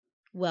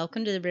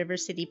Welcome to the River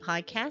City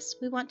Podcast.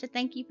 We want to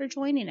thank you for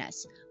joining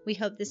us. We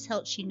hope this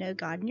helps you know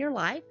God in your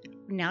life.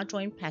 We now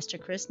join Pastor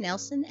Chris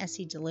Nelson as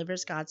he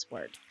delivers God's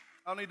Word.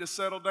 I need to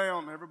settle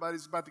down.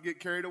 Everybody's about to get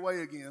carried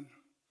away again.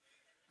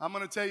 I'm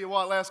going to tell you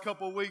what, last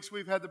couple of weeks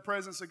we've had the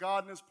presence of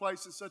God in this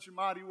place in such a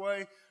mighty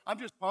way. I'm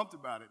just pumped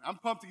about it. I'm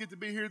pumped to get to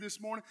be here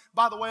this morning.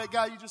 By the way, a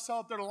guy you just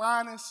saw up there,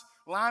 Linus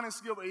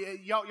Gilbert,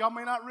 y'all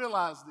may not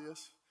realize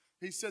this.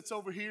 He sits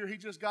over here. He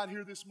just got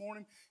here this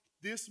morning.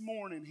 This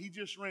morning, he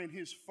just ran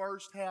his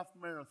first half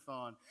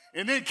marathon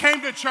and then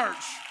came to church.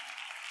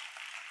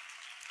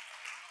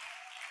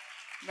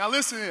 Now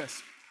listen to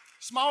this.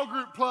 Small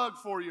group plug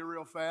for you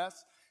real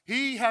fast.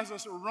 He has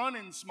a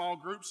running small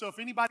group, so if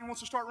anybody wants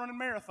to start running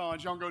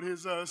marathons, y'all can go to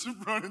his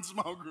running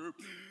small group.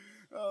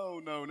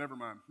 Oh, no, never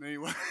mind.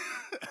 Anyway.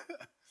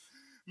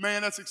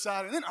 Man, that's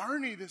exciting. And then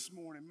Ernie this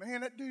morning,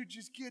 man, that dude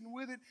just getting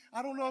with it.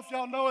 I don't know if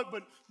y'all know it,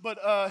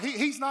 but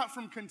he's not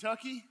from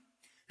Kentucky.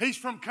 He's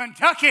from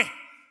Kentucky.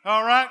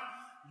 All right?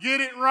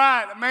 Get it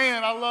right.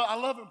 Man, I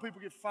love when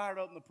people get fired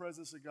up in the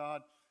presence of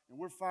God. And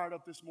we're fired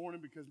up this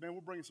morning because, man,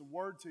 we're bringing some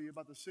word to you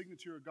about the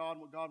signature of God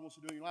and what God wants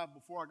to do in your life.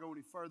 Before I go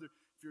any further,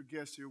 if you're a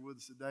guest here with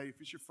us today, if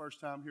it's your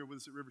first time here with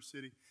us at River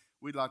City,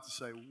 we'd like to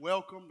say,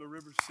 welcome to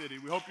River City.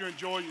 We hope you're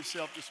enjoying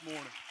yourself this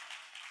morning.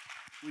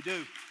 We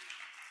do.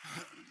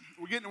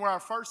 We're getting to where our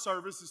first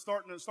service is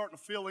starting to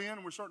fill in,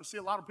 and we're starting to see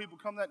a lot of people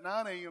come that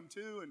 9 a.m.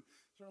 too, and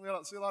certainly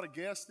see a lot of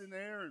guests in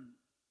there.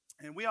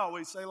 And we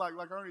always say, like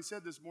Ernie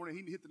said this morning,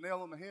 he hit the nail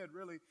on the head,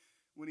 really,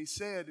 when he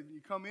said, if you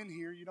come in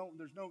here,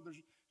 there's no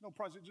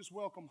price. Just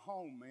welcome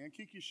home, man.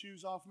 Kick your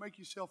shoes off. Make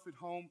yourself at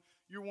home.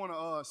 You're one of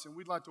us, and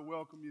we'd like to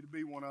welcome you to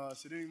be one of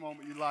us at any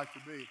moment you'd like to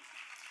be.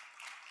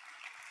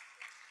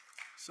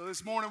 So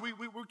this morning,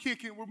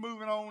 we're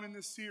moving on in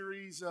this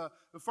series.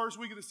 The first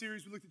week of the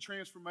series, we looked at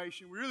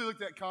transformation. We really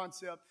looked at that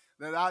concept,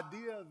 that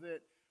idea that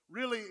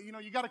really,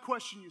 you got to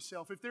question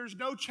yourself. If there's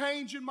no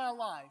change in my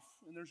life,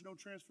 and there's no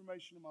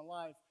transformation in my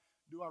life,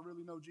 do I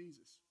really know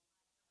Jesus?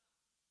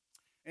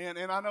 And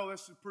I know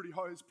this is pretty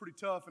hard. It's pretty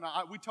tough. And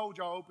we told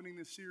y'all opening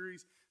this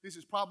series, this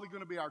is probably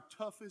going to be our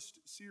toughest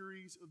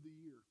series of the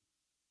year.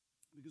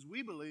 Because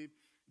we believe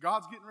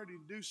God's getting ready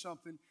to do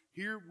something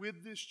here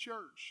with this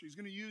church. He's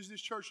going to use this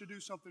church to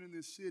do something in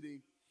this city.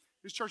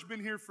 This church has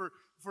been here for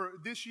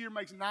this year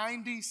makes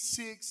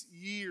 96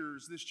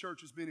 years. This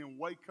church has been in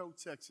Waco,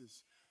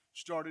 Texas.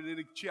 Started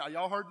in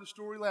y'all heard the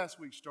story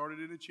last week. Started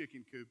in a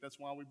chicken coop. That's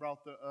why we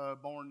brought the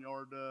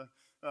barnyard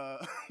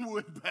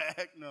wood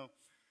back. No.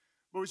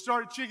 But we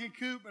started chicken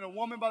coop, and a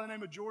woman by the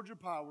name of Georgia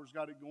Powers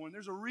got it going.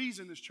 There's a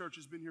reason this church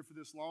has been here for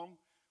this long.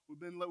 We've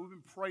been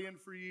praying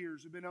for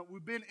years.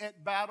 We've been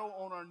at battle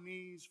on our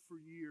knees for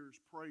years,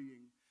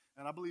 praying.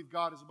 And I believe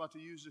God is about to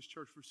use this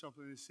church for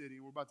something in this city.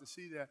 And we're about to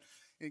see that.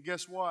 And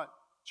guess what?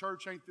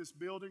 Church ain't this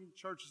building.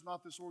 Church is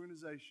not this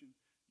organization.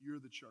 You're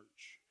the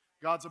church.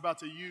 God's about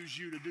to use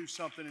you to do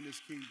something in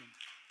His kingdom.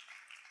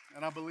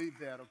 And I believe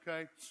that,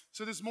 okay?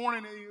 So this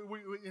morning,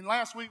 and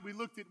last week, we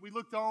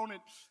looked on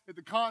at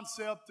the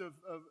concept of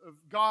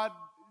God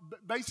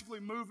basically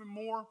moving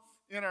more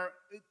in our...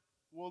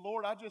 Well,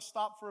 Lord, I just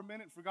stopped for a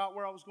minute and forgot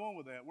where I was going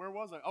with that. Where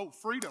was I? Oh,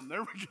 freedom.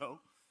 There we go.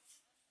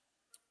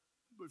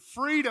 But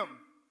freedom.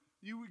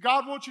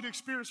 God wants you to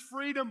experience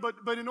freedom,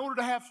 but in order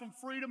to have some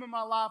freedom in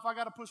my life, I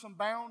got to put some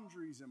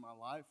boundaries in my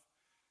life.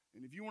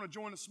 And if you want to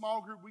join a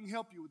small group, we can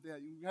help you with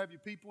that. You can have your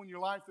people in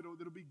your life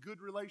that'll be good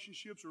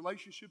relationships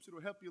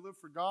that'll help you live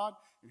for God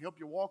and help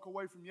you walk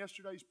away from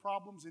yesterday's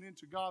problems and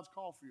into God's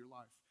call for your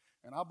life.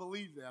 And I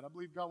believe that. I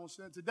believe God wants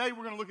that. Today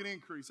we're going to look at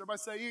increase. Everybody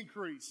say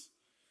increase.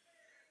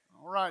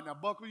 All right, now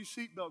buckle your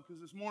seatbelt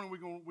because this morning we're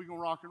going to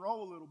rock and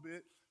roll a little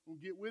bit. We'll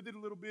get with it a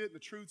little bit. The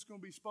truth's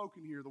going to be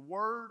spoken here. The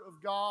Word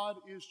of God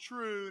is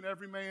true, and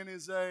every man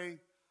is a...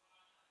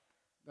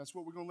 That's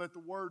what we're going to let the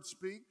Word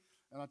speak.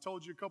 And I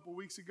told you a couple of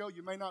weeks ago,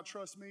 you may not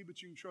trust me,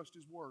 but you can trust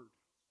His Word.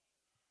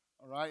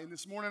 All right, and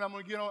this morning I'm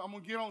going to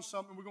get on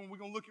something. We're going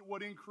to look at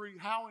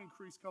how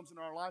increase comes in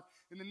our life.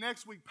 And the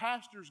next week,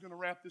 Pastor's going to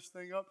wrap this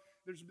thing up.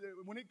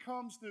 When it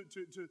comes to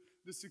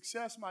the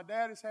success my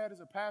dad has had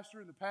as a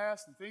pastor in the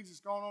past and things that's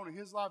gone on in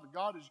his life, and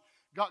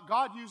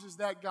God uses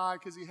that guy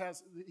because he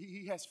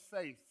has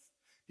faith.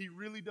 He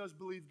really does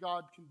believe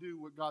God can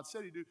do what God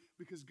said He'd do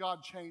because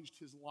God changed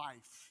his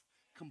life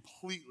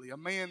completely. A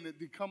man that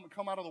did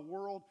come out of the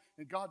world,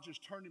 and God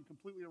just turned him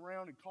completely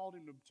around and called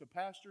him to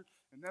pastor,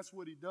 and that's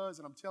what He does.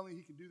 And I'm telling you,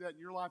 He can do that in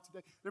your life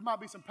today. There might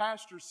be some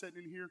pastors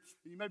sitting in here,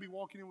 and you may be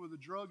walking in with a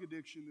drug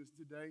addiction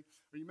today,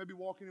 or you may be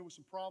walking in with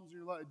some problems in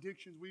your life,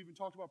 addictions. We even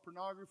talked about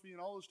pornography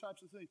and all those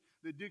types of things.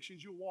 The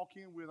addictions you'll walk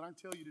in with, and I can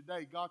tell you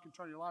today, God can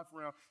turn your life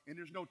around, and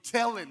there's no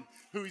telling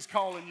who He's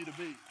calling you to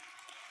be.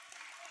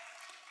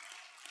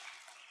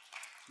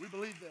 We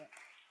believe that.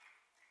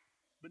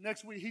 But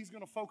next week, He's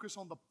going to focus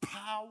on the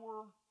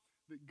power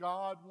that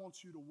God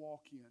wants you to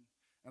walk in.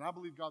 And I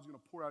believe God's going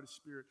to pour out His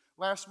Spirit.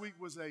 Last week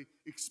was a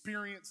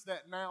experience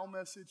that now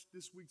message.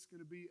 This week's going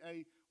to be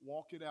a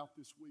walk it out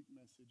this week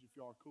message, if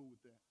y'all are cool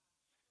with that.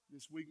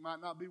 This week might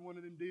not be one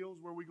of them deals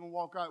where we're going to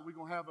walk out, we're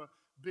going to have a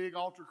big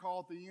altar call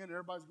at the end.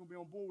 Everybody's going to be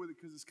on board with it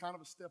because it's kind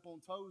of a step on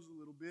toes a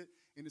little bit.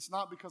 And it's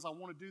not because I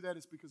want to do that.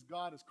 It's because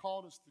God has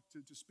called us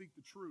to speak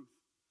the truth.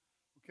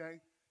 Okay?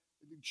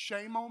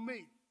 Shame on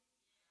me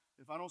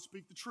if I don't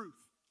speak the truth.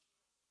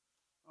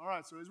 All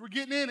right, so as we're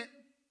getting in it,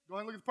 go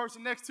ahead and look at the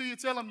person next to you and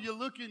tell them you're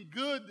looking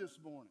good this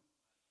morning.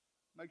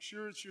 Make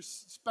sure it's your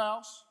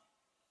spouse.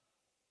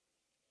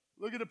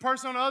 Look at the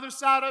person on the other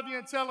side of you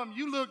and tell them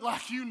you look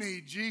like you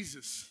need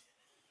Jesus.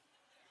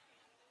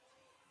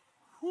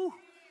 Whew.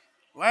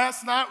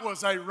 Last night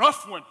was a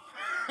rough one.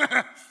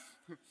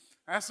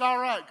 That's all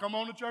right. Come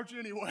on to church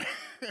anyway.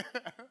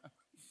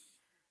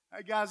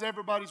 Hey, guys,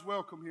 everybody's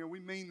welcome here. We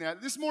mean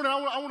that. This morning,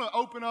 I want to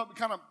open up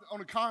kind of on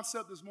a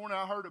concept this morning.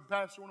 I heard a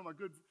pastor, one of my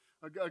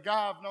a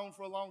guy I've known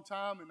for a long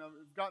time, and I've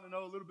gotten to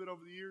know a little bit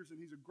over the years, and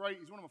he's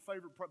one of my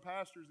favorite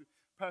pastors. He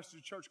pastors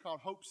a church called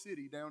Hope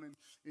City down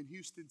in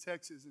Houston,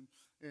 Texas,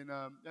 and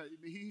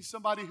he's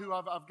somebody who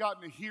I've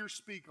gotten to hear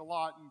speak a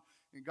lot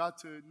and got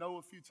to know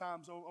a few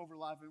times over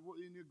life, and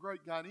a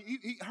great guy. And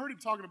he heard him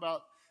talking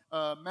about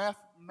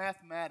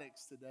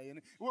mathematics today,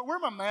 and where are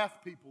my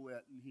math people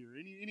at in here?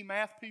 Any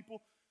math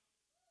people?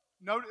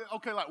 No,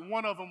 okay, like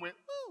one of them went,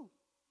 ooh.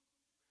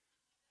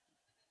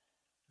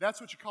 That's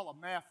what you call a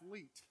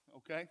mathlete,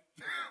 okay?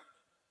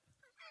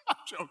 I'm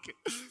joking.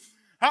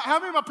 How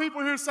many of my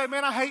people here say,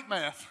 man, I hate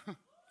math?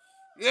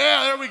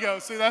 Yeah, there we go.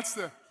 See, that's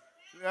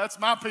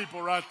my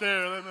people right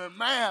there.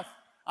 Math.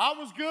 I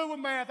was good with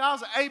math. I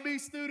was an AB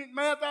student.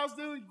 Math, I was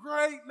doing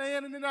great,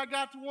 man. And then I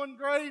got to one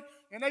grade,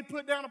 and they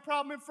put down a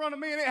problem in front of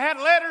me, and it had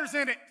letters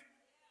in it.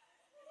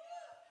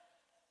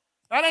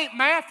 That ain't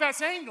math,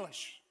 that's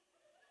English.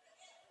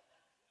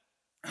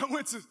 I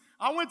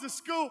went to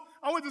school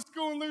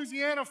in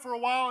Louisiana for a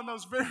while in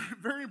those very,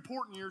 very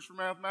important years for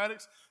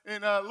mathematics.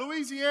 And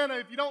Louisiana,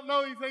 if you don't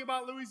know anything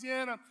about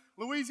Louisiana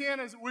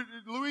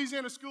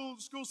school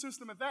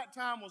system at that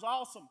time was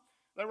awesome.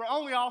 They were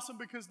only awesome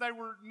because they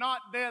were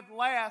not dead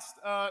last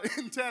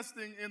in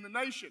testing in the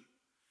nation.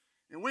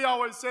 And we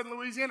always said in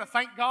Louisiana,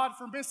 thank God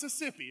for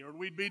Mississippi, or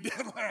we'd be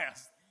dead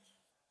last.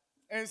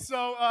 And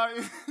so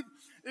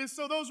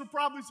those were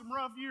probably some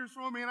rough years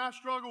for me, and I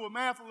struggle with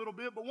math a little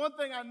bit. But one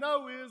thing I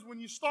know is when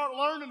you start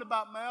learning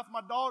about math,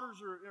 my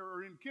daughters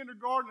are in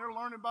kindergarten, they're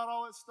learning about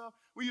all that stuff.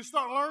 When you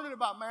start learning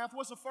about math,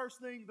 what's the first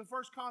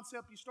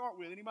concept you start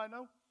with? Anybody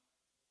know?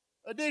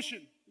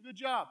 Addition. Good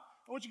job.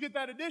 Once you get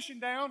that addition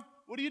down,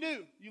 what do?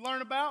 You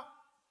learn about?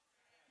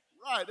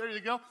 Right, there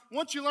you go.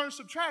 Once you learn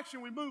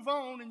subtraction, we move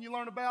on and you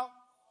learn about?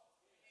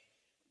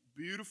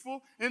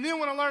 Beautiful. And then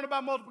when I learn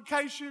about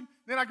multiplication,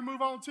 then I can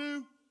move on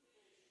to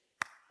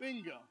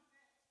bingo.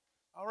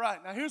 All right,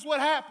 now here's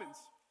what happens.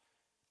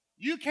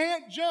 You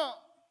can't jump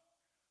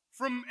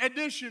from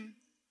addition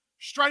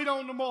straight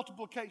on to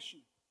multiplication.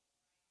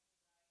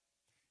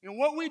 And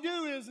what we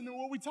do is, and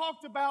what we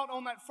talked about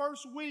on that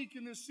first week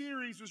in this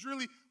series was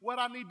really what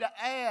I need to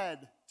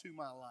add to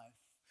my life.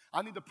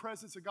 I need the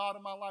presence of God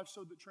in my life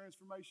so that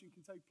transformation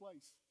can take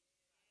place.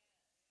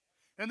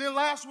 And then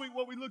last week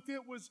what we looked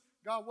at was,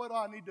 God, what do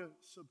I need to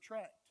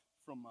subtract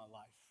from my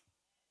life?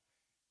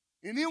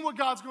 And then what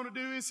God's going to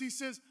do is he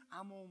says,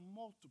 I'm going to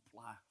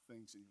multiply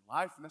things in your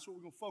life. And that's what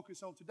we're going to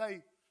focus on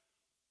today.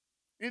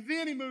 And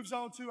then he moves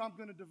on to, I'm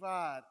going to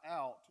divide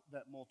out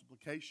that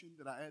multiplication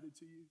that I added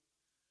to you.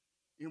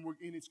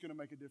 And it's going to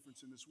make a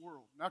difference in this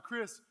world. Now,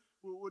 Chris,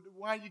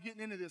 why are you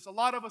getting into this? A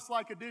lot of us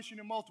like addition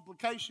and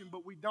multiplication,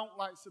 but we don't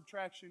like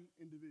subtraction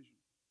and division.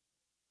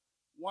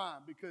 Why?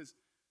 Because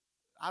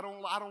I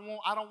don't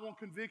want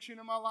conviction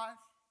in my life.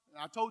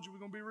 And I told you we're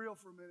going to be real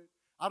for a minute.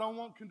 I don't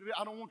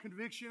want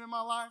conviction in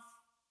my life.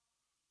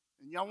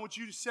 And I want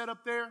you to sit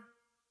up there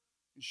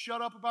and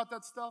shut up about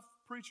that stuff,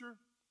 preacher.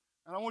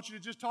 And I want you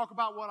to just talk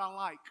about what I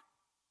like.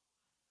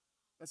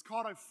 That's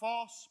called a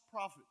false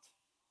prophet.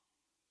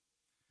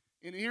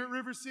 And here at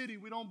River City,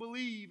 we don't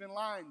believe in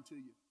lying to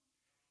you.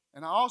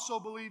 And I also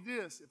believe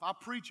this. If I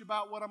preach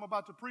about what I'm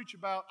about to preach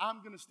about,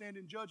 I'm going to stand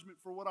in judgment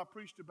for what I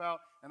preached about.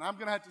 And I'm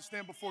going to have to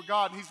stand before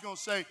God, and he's going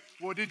to say,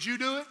 well, did you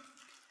do it?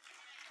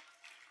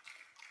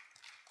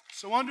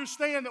 So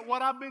understand that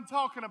what I've been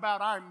talking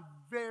about, I'm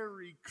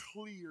very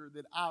clear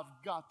that I've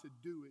got to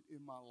do it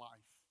in my life.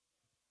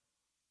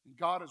 And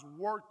God has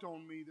worked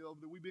on me.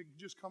 We've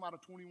just come out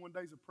of 21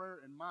 days of prayer,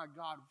 and my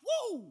God,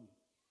 woo!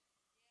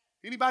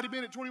 Anybody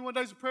been at 21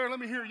 days of prayer? Let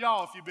me hear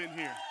y'all if you've been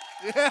here.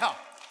 Yeah.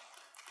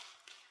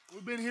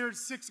 We've been here at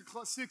 6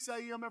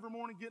 a.m. every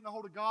morning getting a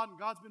hold of God, and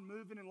God's been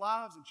moving in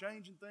lives and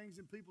changing things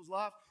in people's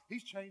lives.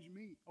 He's changed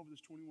me over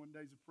this 21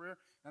 days of prayer,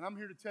 and I'm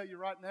here to tell you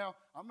right now,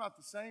 I'm not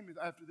the same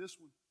after this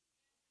one.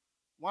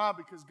 Why?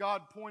 Because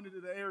God pointed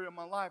at an area of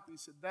my life, and he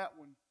said, that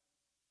one,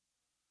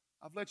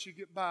 I've let you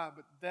get by,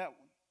 but that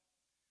one,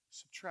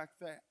 subtract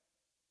that.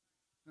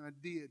 And I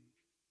did.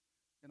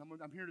 And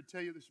I'm here to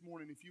tell you this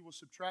morning, if you will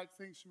subtract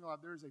things from your life,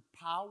 there is a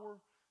power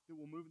that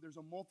will move. There's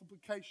a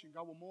multiplication.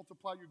 God will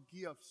multiply your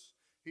gifts.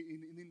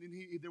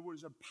 There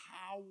was a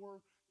power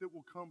that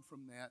will come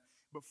from that.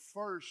 But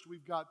first,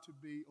 we've got to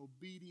be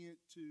obedient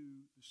to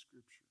the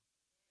Scripture.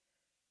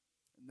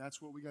 And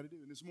that's what we got to do.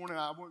 And this morning,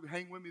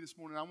 hang with me this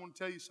morning. I want to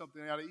tell you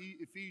something out of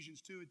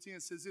Ephesians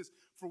 2:10 says this,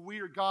 for we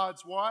are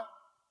God's what?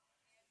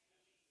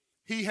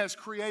 He has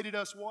created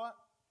us what?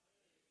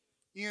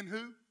 In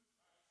who?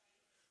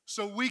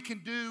 So we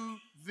can do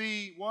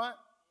the what?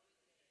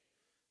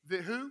 The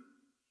who?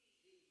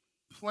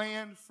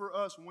 Plan for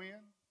us when?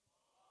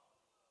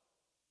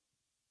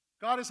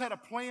 God has had a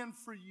plan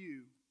for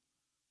you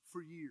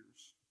for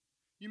years.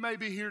 You may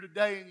be here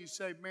today and you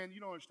say, man, you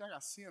don't understand, I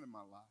got sin in my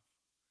life.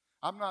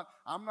 I'm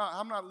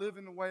not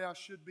living the way I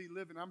should be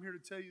living. I'm here to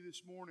tell you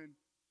this morning,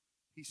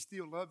 He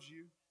still loves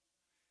you,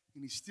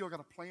 and He's still got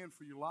a plan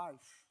for your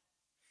life.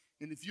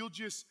 And if you'll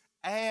just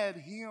add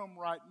Him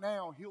right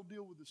now, He'll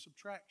deal with the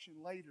subtraction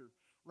later.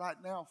 Right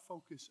now,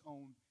 focus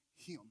on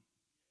Him.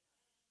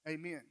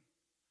 Amen.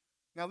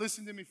 Now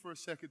listen to me for a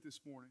second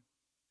this morning.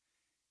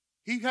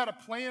 He had a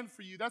plan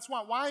for you. That's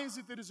why is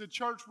it that as a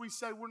church we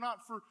say we're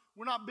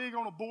not big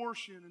on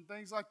abortion and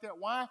things like that?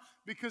 Why?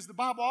 Because the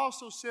Bible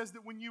also says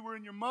that when you were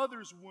in your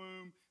mother's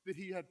womb that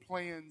He had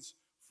plans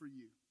for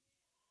you.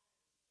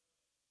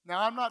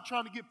 Now, I'm not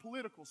trying to get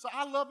political. So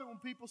I love it when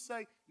people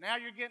say, now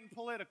you're getting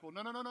political.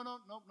 No,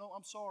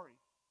 I'm sorry.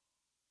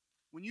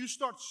 When you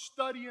start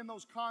studying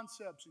those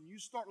concepts and you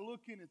start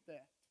looking at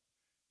that,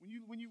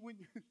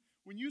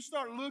 when you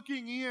start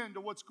looking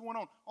into what's going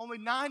on,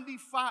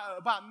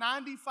 about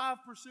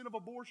 95% of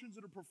abortions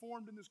that are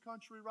performed in this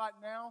country right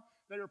now,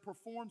 they are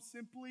performed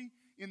simply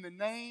in the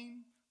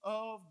name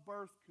of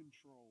birth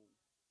control.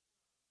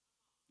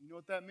 You know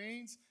what that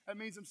means? That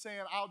means I'm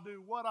saying I'll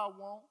do what I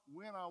want,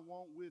 when I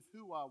want, with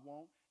who I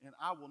want, and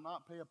I will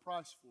not pay a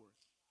price for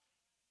it.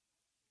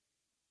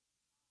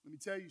 Let me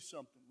tell you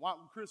something.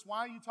 Chris, why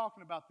are you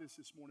talking about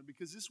this morning?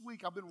 Because this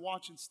week I've been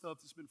watching stuff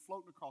that's been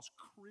floating across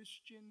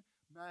Christian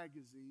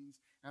magazines,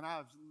 and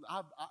I'm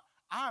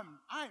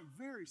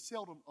very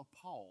seldom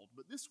appalled.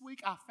 But this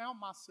week I found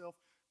myself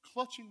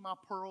clutching my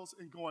pearls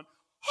and going,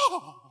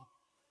 oh,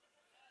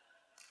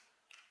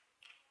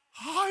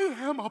 I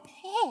am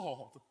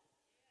appalled.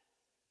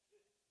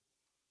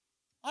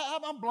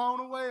 I'm blown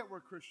away at where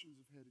Christians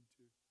have headed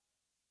to.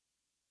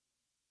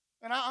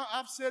 And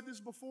I've said this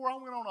before. I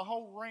went on a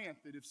whole rant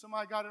that if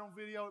somebody got it on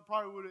video, it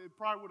probably would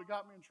have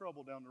got me in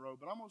trouble down the road.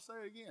 But I'm going to say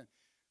it again.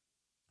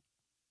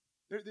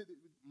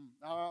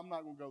 I'm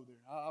not going to go there.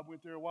 I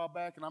went there a while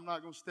back, and I'm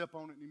not going to step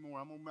on it anymore.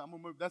 I'm going to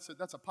move. That's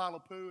a pile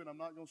of poo, and I'm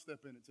not going to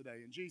step in it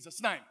today in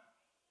Jesus' name.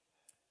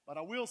 But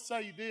I will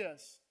say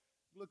this.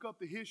 Look up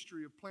the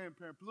history of Planned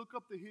Parenthood. Look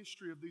up the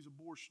history of these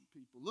abortion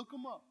people. Look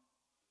them up.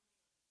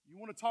 You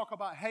want to talk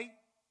about hate?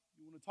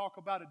 You want to talk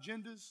about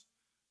agendas?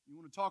 You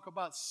want to talk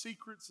about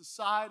secret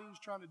societies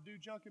trying to do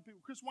junk in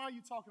people? Chris, why are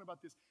you talking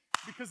about this?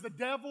 Because the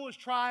devil is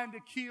trying to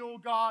kill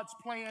God's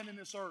plan in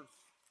this earth.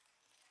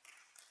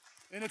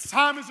 And it's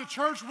time as a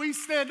church we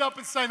stand up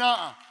and say,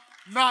 nuh-uh,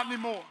 not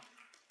anymore.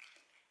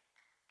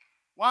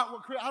 Why? Well,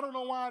 Chris, I don't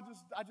know why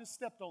I just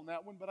stepped on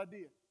that one, but I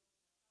did.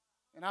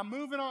 And I'm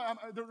moving on.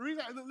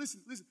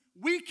 Listen,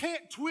 we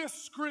can't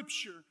twist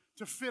Scripture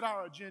to fit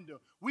our agenda.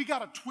 We got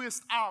to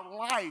twist our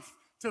life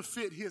to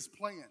fit His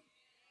plan.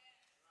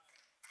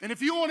 And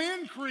if you want to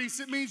increase,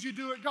 it means you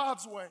do it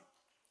God's way.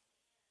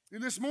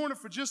 And this morning,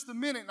 for just a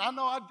minute, and I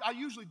know I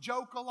usually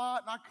joke a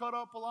lot, and I cut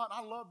up a lot,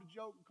 and I love to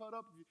joke and cut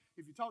up.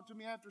 If you talk to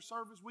me after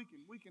service, we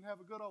can have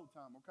a good old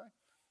time, okay?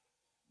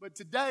 But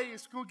today,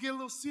 it's going to get a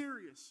little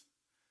serious.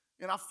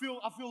 And I feel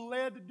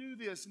led to do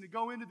this and to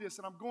go into this,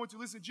 and I'm going to.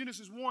 Listen,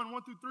 Genesis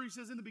 1:1-3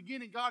 says, in the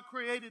beginning, God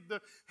created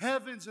the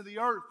heavens and the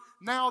earth.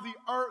 Now the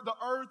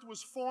earth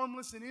was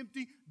formless and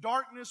empty.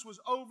 Darkness was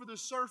over the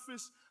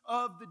surface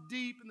of the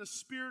deep, and the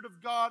Spirit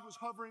of God was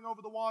hovering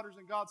over the waters.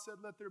 And God said,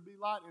 let there be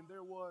light, and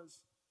there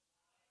was.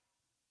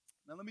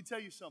 Now let me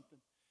tell you something.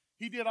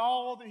 He did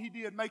all that He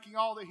did, making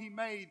all that He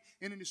made.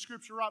 And in the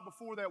scripture right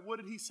before that, what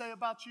did He say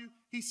about you?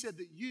 He said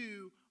that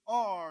you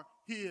are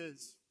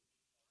His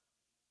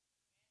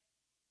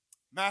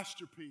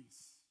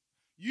masterpiece.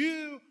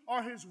 You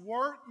are His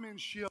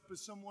workmanship,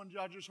 as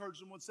I just heard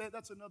someone say it.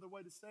 That's another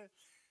way to say it.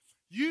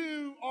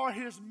 You are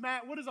His,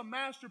 what is a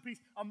masterpiece?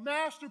 A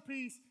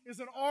masterpiece is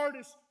an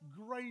artist's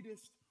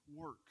greatest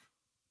work.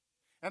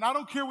 And I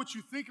don't care what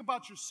you think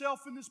about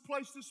yourself in this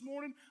place this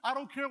morning. I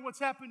don't care what's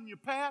happened in your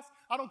past.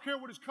 I don't care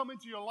what has come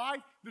into your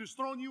life that has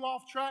thrown you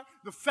off track.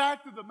 The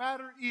fact of the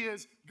matter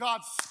is,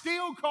 God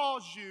still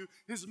calls you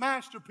His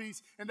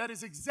masterpiece, and that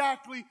is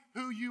exactly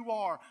who you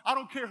are. I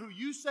don't care who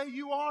you say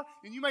you are,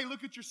 and you may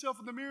look at yourself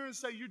in the mirror and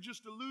say, you're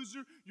just a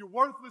loser, you're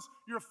worthless,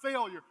 you're a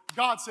failure.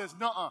 God says,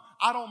 nuh-uh,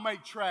 I don't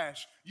make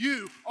trash.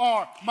 You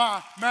are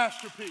my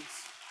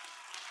masterpiece.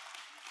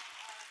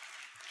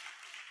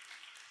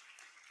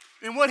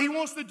 And what he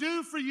wants to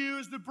do for you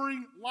is to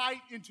bring light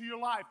into your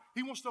life.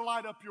 He wants to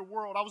light up your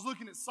world. I was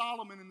looking at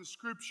Solomon in the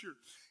scripture.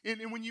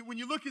 And when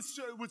you look at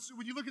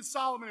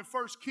Solomon in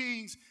 1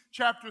 Kings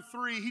chapter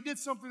 3, he did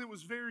something that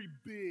was very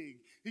big.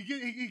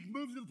 He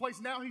moved to the place,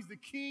 now he's the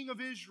king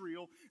of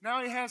Israel.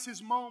 Now he has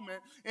his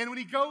moment. And when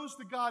he goes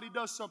to God, he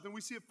does something.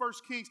 We see at 1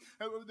 Kings.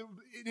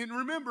 And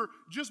remember,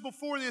 just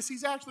before this,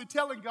 he's actually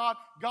telling God,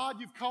 God,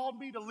 you've called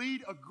me to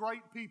lead a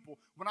great people.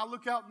 When I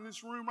look out in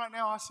this room right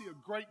now, I see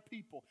a great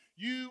people.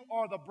 You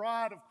are the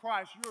bride of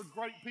Christ. You're a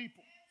great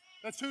people.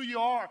 That's who you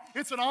are.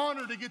 It's an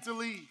honor to get to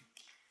lead.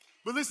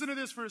 But listen to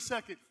this for a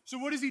second. So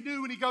what does he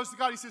do when he goes to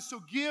God? He says,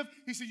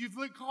 he said, you've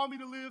called me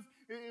to live,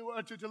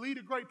 to lead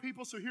a great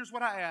people. So here's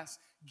what I ask.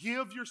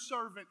 Give your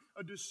servant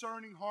a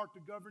discerning heart to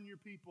govern your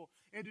people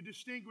and to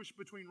distinguish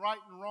between right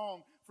and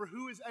wrong. For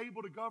who is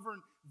able to govern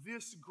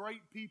this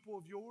great people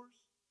of yours?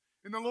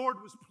 And the Lord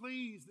was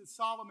pleased that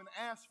Solomon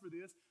asked for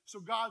this. So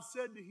God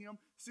said to him,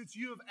 since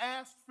you have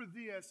asked for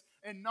this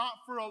and not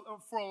for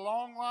a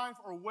long life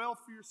or wealth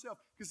for yourself.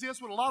 Because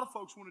that's what a lot of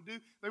folks want to do.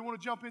 They want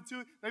to jump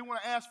into it. They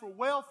want to ask for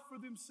wealth for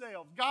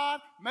themselves. God,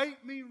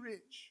 make me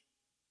rich.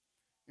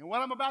 And what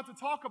I'm about to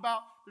talk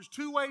about, there's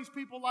two ways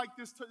people like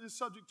this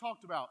subject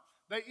talked about.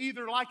 They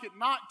either like it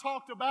not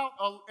talked about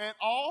at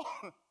all,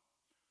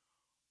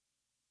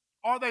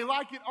 or they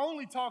like it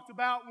only talked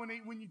about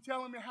when you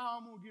tell them how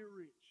I'm going to get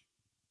rich.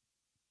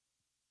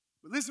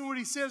 But listen to what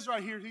he says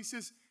right here. He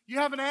says, you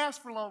haven't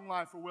asked for long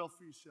life or wealth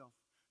for yourself,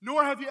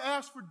 nor have you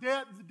asked for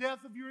the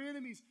death of your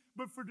enemies,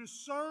 but for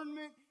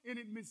discernment and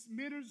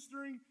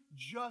administering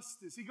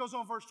justice. He goes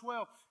on verse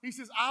 12. He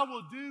says, I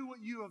will do what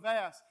you have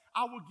asked.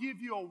 I will give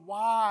you a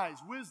wise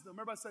wisdom.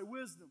 Everybody say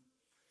wisdom.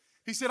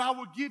 He said, I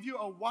will give you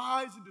a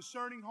wise and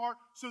discerning heart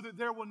so that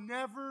there will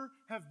never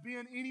have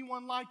been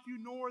anyone like you,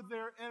 nor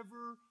there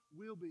ever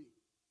will be.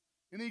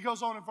 And then he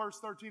goes on in verse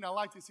 13. I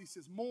like this. He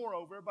says,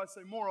 moreover, everybody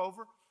say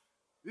moreover.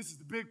 This is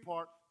the big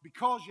part.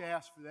 Because you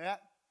asked for that,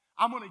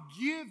 I'm going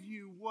to give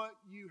you what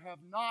you have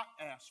not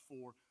asked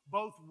for,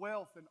 both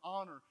wealth and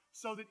honor,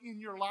 so that in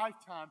your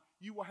lifetime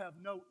you will have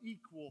no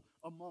equal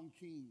among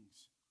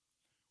kings.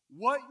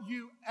 What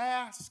you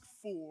ask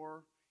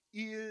for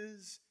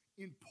is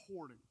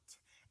important.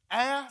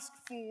 Ask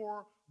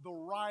for the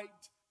right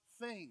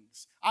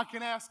things. I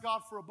can ask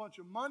God for a bunch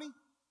of money.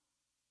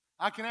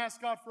 I can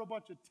ask God for a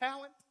bunch of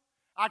talent.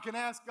 I can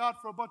ask God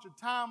for a bunch of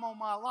time on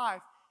my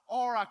life.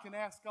 Or I can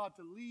ask God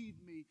to lead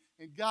me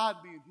and guide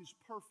me in His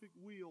perfect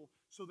will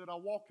so that I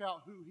walk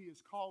out who He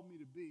has called me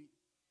to be.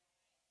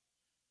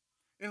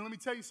 And let me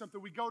tell you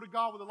something. We go to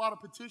God with a lot of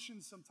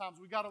petitions sometimes.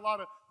 We got a lot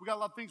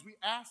of things we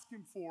ask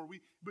Him for.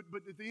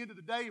 But at the end of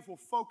the day, if we'll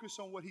focus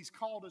on what He's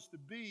called us to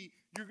be,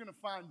 you're going to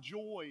find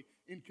joy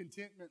and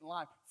contentment in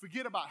life.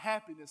 Forget about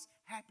happiness.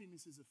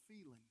 Happiness is a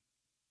feeling.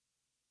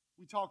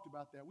 We talked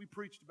about that. We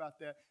preached about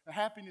that.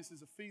 Happiness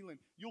is a feeling.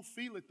 You'll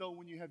feel it, though,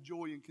 when you have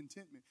joy and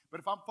contentment.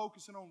 But if I'm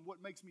focusing on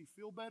what makes me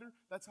feel better,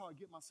 that's how I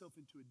get myself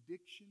into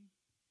addiction.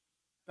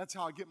 That's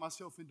how I get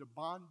myself into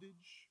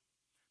bondage.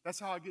 That's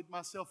how I get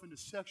myself into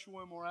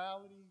sexual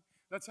immorality.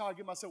 That's how I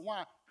get myself.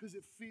 Why? Because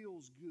it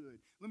feels good.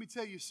 Let me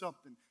tell you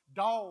something.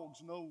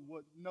 Dogs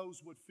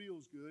knows what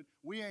feels good.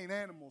 We ain't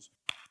animals.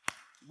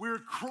 We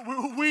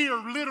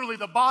are literally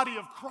the body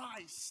of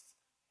Christ.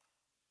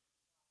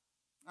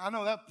 I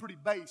know that's pretty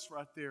base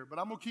right there, but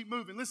I'm going to keep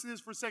moving. Listen to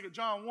this for a second.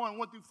 John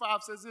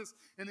 1:1-5 says this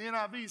in the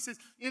NIV. It says,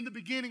 in the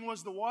beginning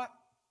was the what?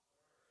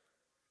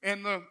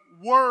 And the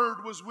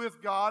Word was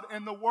with God,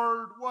 and the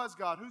Word was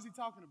God. Who's He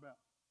talking about?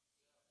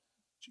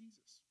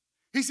 Jesus.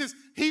 He says,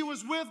 He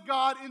was with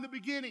God in the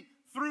beginning.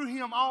 Through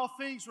Him all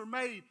things were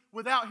made.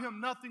 Without Him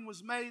nothing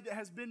was made that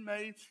has been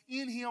made.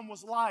 In Him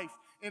was life,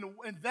 and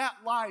that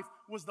life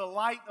was the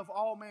light of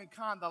all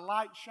mankind. The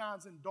light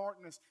shines in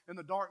darkness, and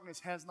the darkness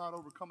has not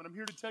overcome it. I'm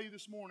here to tell you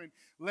this morning,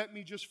 let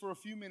me just for a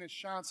few minutes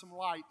shine some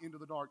light into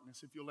the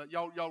darkness. If you'll let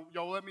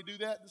y'all let me do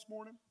that this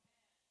morning?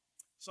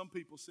 Some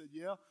people said,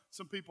 yeah.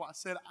 Some people, I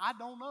said, I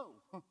don't know.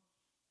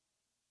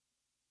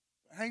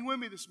 Hang with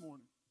me this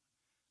morning.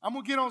 I'm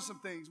going to get on some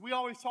things. We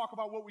always talk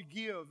about what we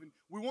give, and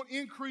we want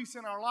increase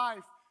in our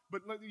life,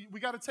 but we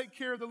got to take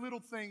care of the little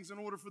things in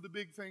order for the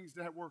big things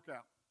to work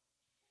out.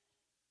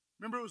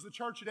 Remember, it was the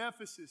church at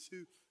Ephesus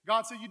who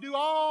God said, you do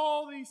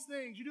all these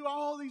things, you do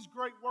all these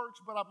great works,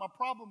 but my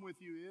problem with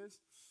you is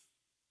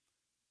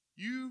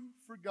you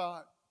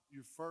forgot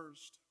your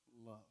first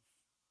love.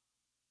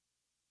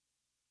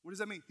 What does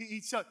that mean?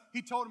 He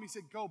told him, he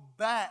said, go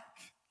back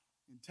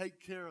and take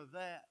care of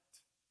that,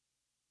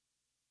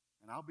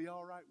 and I'll be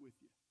all right with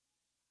you.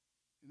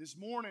 And this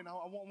morning, I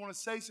want to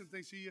say some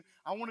things to you.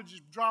 I want to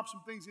just drop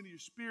some things into your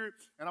spirit.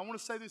 And I want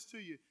to say this to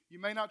you. You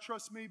may not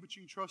trust me, but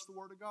you can trust the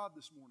Word of God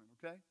this morning,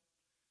 okay?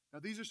 Now,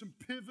 these are some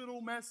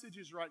pivotal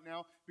messages right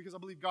now because I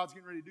believe God's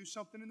getting ready to do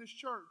something in this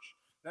church.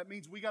 That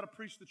means we got to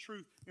preach the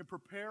truth and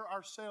prepare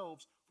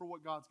ourselves for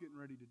what God's getting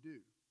ready to do.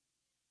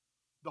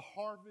 The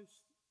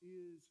harvest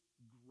is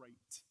great.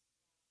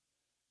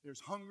 There's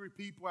hungry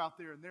people out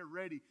there and they're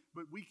ready,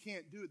 but we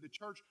can't do it. The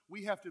church,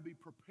 we have to be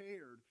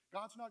prepared.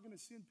 God's not going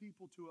to send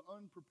people to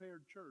an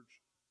unprepared church.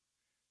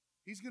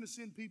 He's going to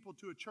send people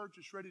to a church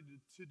that's ready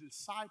to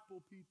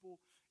disciple people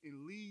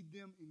and lead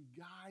them and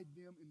guide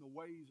them in the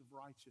ways of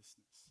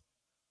righteousness.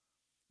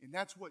 And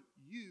that's what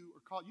you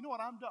are called. You know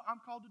what I'm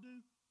called to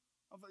do?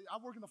 I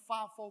work in the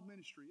fivefold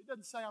ministry. It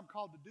doesn't say I'm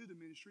called to do the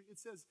ministry. It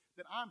says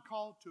that I'm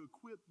called to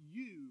equip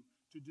you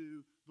to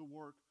do the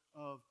work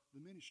of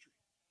the ministry.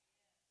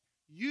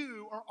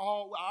 You are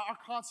all, our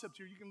concept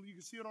here, you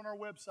can see it on our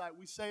website.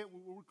 We say it,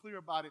 we're clear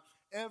about it.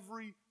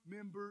 Every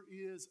member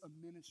is a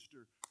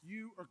minister.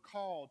 You are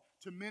called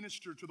to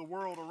minister to the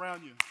world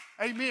around you.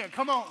 Amen.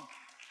 Come on.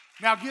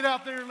 Now get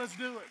out there and let's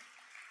do it.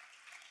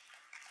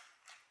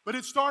 But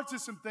it starts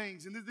with some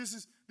things, and this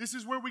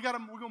is where we're going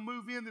to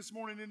move in this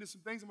morning into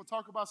some things, and we'll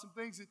talk about some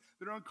things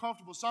that are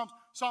uncomfortable. Psalms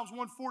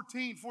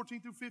 114,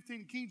 14 through 15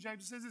 in King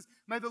James, it says this,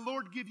 may the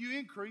Lord give you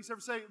increase.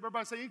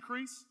 Everybody say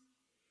increase.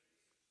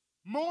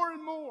 More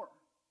and more.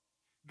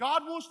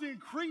 God wants to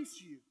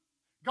increase you.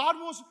 God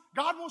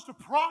wants to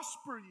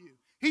prosper you.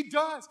 He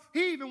does.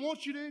 He even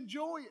wants you to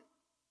enjoy it.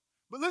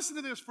 But listen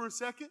to this for a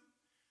second.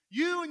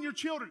 You and your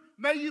children,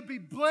 may you be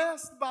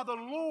blessed by the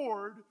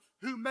Lord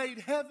who made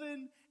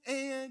heaven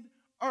and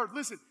earth.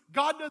 Listen,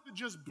 God doesn't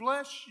just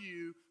bless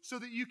you so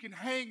that you can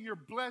hang your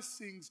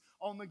blessings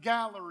on the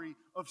gallery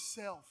of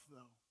self, though.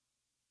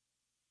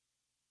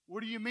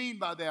 What do you mean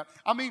by that?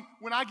 I mean,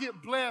 when I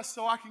get blessed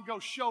so I can go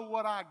show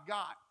what I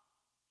got.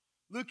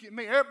 Look at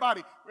me.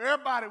 Everybody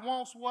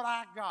wants what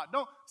I got.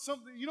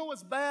 You know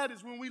what's bad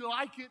is when we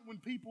like it when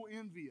people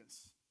envy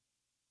us.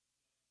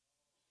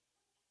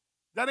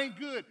 That ain't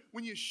good.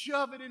 When you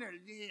shove it in there,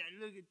 yeah,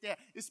 look at that.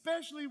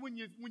 Especially when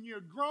you're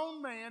a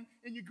grown man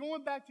and you're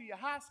going back to your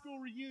high school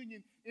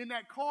reunion in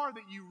that car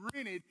that you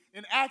rented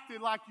and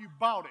acted like you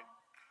bought it.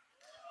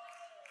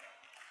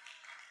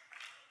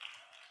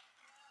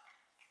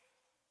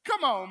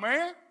 Come on,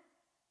 man.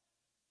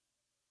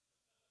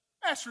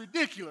 That's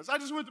ridiculous. I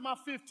just went to my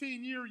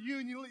 15-year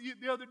reunion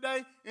the other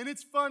day, and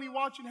it's funny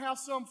watching how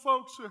some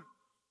folks are.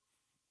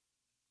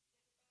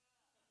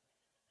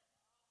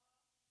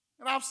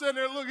 And I'm sitting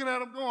there looking at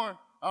them going,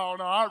 oh,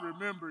 no, I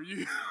remember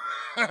you.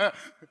 But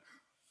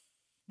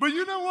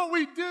you know what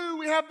we do?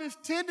 We have this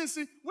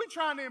tendency, we're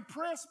trying to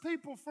impress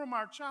people from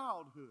our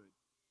childhood.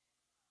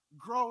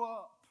 Grow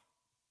up.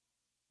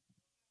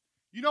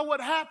 You know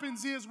what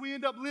happens is we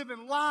end up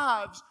living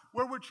lives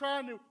where we're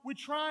trying to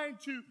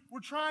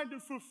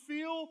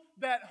fulfill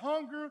that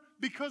hunger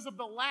because of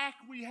the lack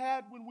we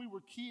had when we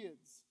were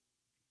kids.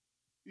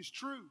 It's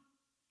true.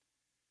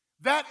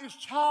 That is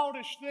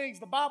childish things.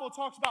 The Bible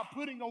talks about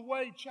putting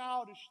away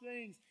childish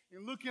things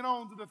and looking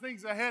on to the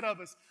things ahead of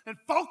us and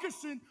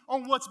focusing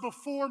on what's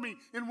before me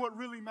and what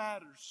really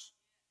matters.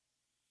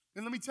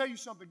 And let me tell you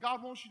something.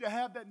 God wants you to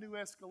have that new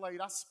Escalade.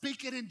 I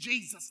speak it in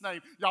Jesus'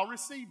 name. Y'all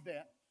receive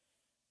that.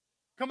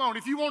 Come on,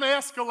 if you want to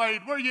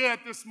Escalade, where you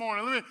at this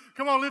morning?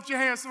 Come on, lift your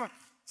hands.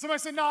 Somebody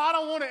say, no, I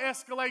don't want to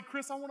Escalade,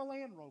 Chris. I want a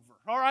Land Rover.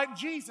 All right, in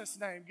Jesus'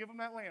 name, give them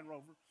that Land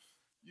Rover.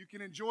 You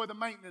can enjoy the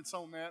maintenance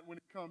on that when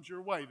it comes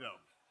your way, though.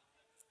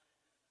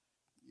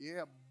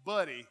 Yeah,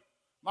 buddy.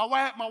 My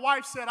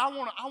wife said, I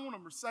want a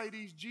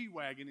Mercedes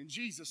G-Wagon. In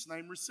Jesus'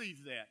 name,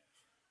 receive that.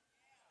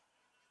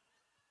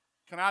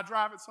 Can I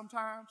drive it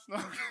sometimes? No.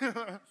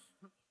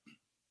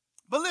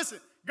 But listen,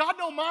 God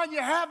don't mind you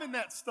having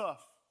that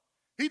stuff.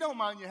 He don't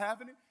mind you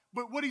having it.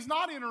 But what he's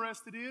not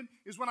interested in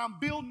is when I'm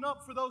building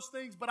up for those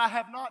things, but I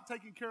have not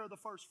taken care of the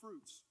first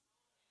fruits.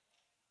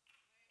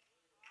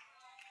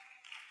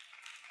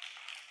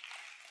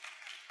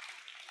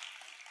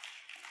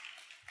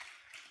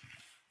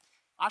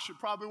 I should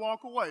probably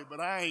walk away,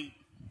 but I ain't.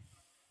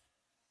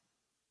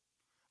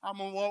 I'm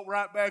going to walk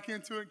right back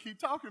into it and keep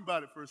talking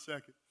about it for a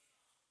second.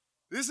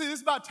 This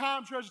is about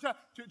time, treasure, time.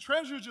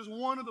 Treasure is just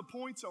one of the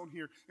points on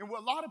here. And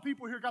what a lot of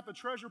people here got the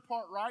treasure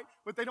part right,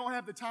 but they don't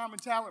have the time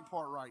and talent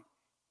part right.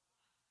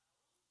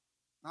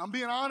 Now, I'm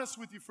being honest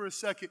with you for a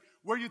second.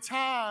 Where your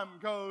time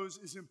goes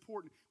is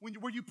important.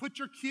 Where you put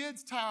your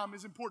kids' time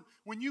is important.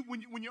 When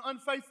you're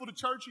unfaithful to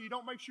church and you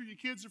don't make sure your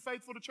kids are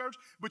faithful to church,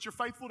 but you're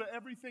faithful to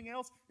everything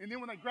else, and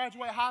then when they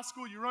graduate high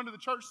school, you run to the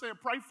church saying,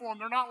 pray for them.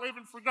 They're not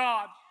living for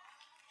God.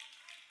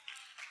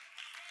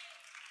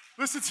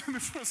 Listen to me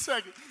for a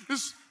second.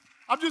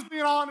 I'm just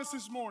being honest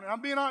this morning.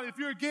 I'm being honest. If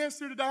you're a guest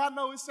here today, I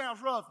know it sounds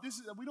rough.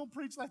 We don't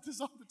preach like this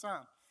all the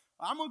time.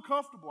 I'm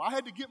uncomfortable. I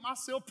had to get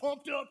myself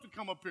pumped up to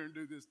come up here and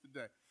do this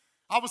today.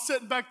 I was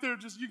sitting back there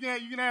you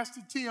can ask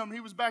Tim. He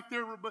was back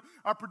there, but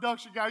our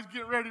production guys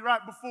getting ready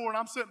right before, and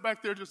I'm sitting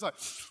back there just like,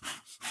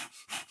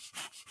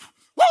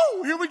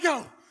 woo, here we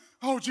go.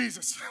 Oh,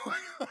 Jesus.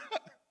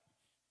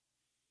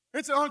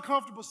 It's an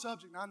uncomfortable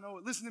subject. I know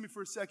it. Listen to me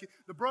for a second.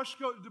 The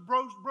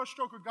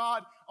brushstroke of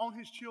God on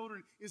his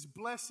children is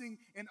blessing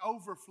and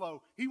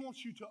overflow. He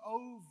wants you to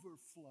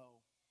overflow.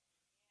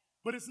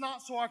 But it's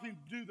not so I can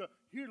do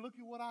here, look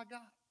at what I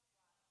got.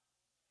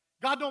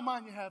 God don't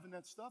mind you having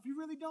that stuff. He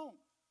really don't.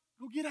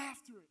 Go get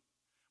after it.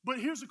 But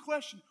here's the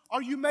question.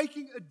 Are you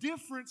making a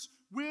difference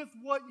with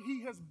what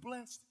he has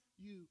blessed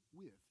you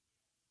with?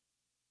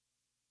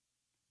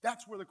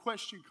 That's where the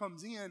question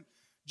comes in.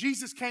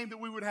 Jesus came that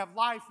we would have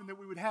life and that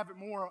we would have it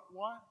more,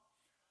 what?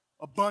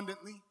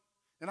 abundantly.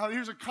 And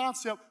here's a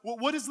concept.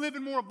 What is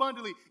living more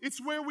abundantly?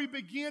 It's where we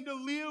begin to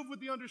live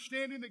with the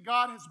understanding that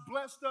God has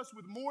blessed us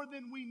with more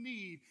than we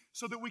need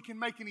so that we can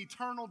make an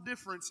eternal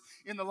difference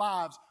in the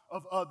lives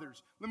of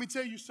others. Let me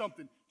tell you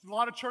something. A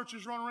lot of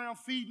churches run around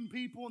feeding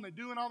people and they're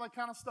doing all that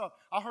kind of stuff.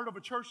 I heard of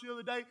a church the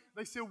other day.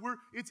 They said,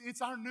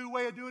 it's our new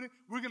way of doing it.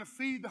 We're going to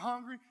feed the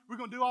hungry. We're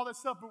going to do all that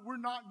stuff, but we're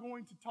not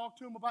going to talk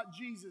to them about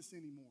Jesus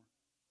anymore.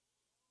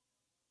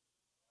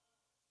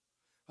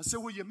 I said,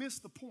 well, you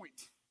missed the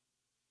point.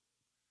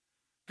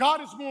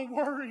 God is more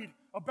worried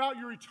about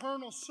your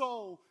eternal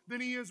soul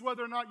than He is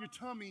whether or not your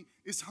tummy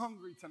is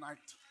hungry tonight.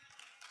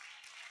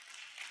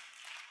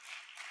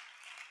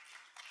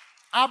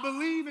 I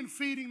believe in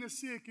feeding the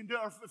sick and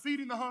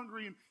feeding the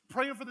hungry and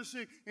praying for the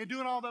sick and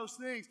doing all those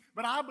things.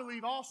 But I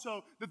believe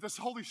also that the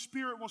Holy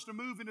Spirit wants to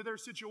move into their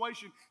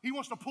situation. He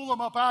wants to pull them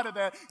up out of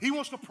that. He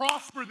wants to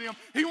prosper them.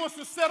 He wants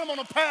to set them on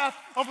a path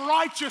of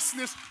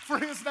righteousness for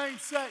His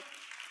name's sake.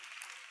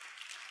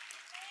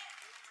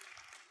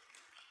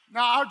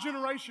 Now, our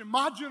generation,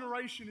 my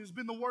generation, has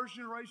been the worst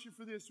generation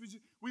for this.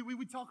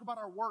 We talk about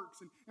our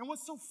works. And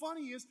what's so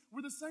funny is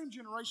we're the same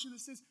generation that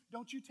says,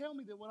 don't you tell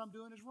me that what I'm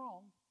doing is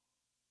wrong.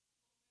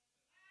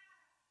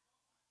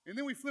 And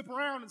then we flip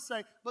around and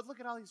say, but look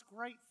at all these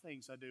great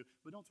things I do.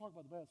 But don't talk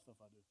about the bad stuff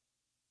I do.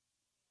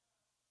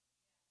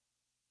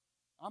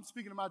 I'm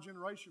speaking to my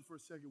generation for a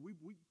second. We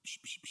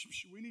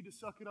need to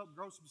suck it up,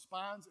 grow some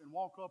spines, and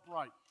walk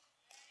upright.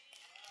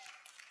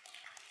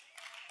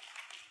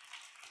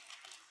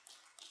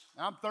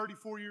 Now, I'm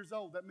 34 years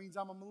old. That means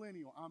I'm a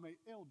millennial. I'm an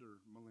elder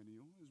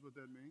millennial is what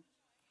that means.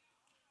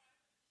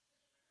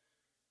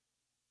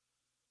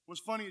 What's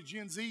funny is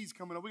Gen Z's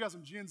coming up. We got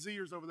some Gen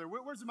Zers over there.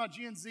 Where's my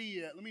Gen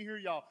Z at? Let me hear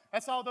y'all.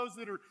 That's all those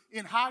that are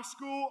in high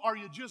school or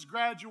you just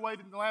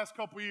graduated in the last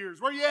couple of years.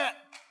 Where you at?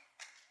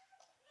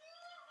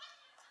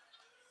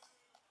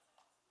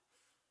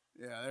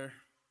 Yeah, they're.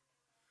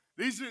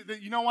 These are.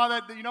 You know why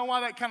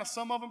that kind of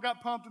some of them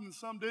got pumped and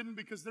some didn't?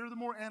 Because they're the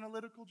more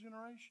analytical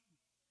generation.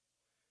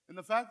 And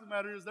the fact of the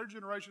matter is, their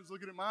generation's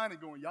looking at mine and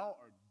going, y'all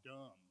are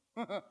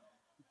dumb.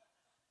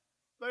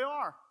 They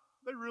are.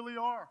 They really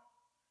are.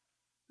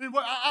 And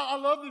I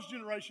love this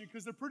generation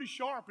because they're pretty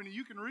sharp and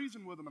you can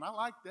reason with them, and I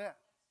like that.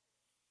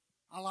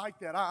 I like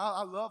that.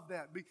 I love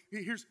that.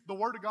 Here's the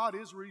Word of God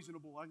is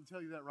reasonable. I can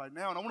tell you that right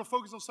now. And I want to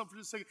focus on something for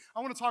just a second.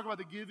 I want to talk about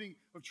the giving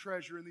of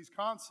treasure and these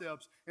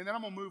concepts, and then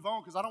I'm going to move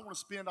on because I don't want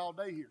to spend all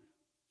day here.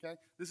 Okay?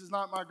 This is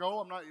not my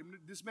goal.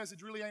 This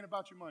message really ain't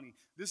about your money.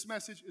 This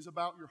message is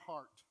about your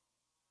heart.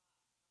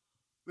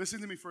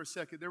 Listen to me for a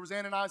second. There was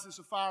Ananias and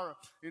Sapphira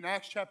in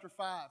Acts chapter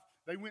 5.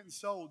 They went and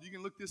sold. You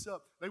can look this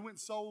up. They went and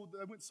sold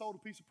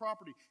a piece of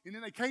property. And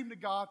then they came to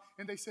God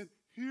and they said,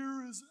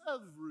 here is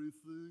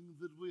everything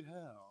that we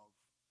have.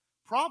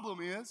 Problem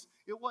is,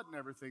 it wasn't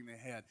everything they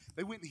had.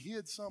 They went and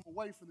hid some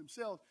away for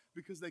themselves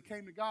because they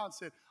came to God and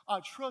said, I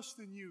trust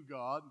in you,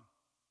 God.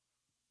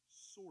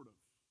 Sort of.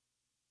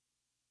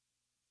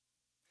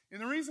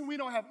 And the reason we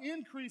don't have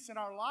increase in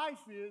our life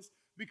is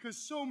because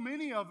so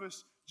many of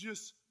us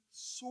just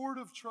sort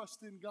of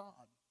trust in God.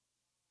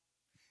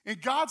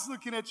 And God's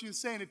looking at you and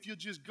saying, if you'll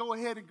just go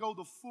ahead and go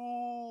the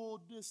full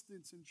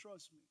distance and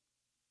trust me.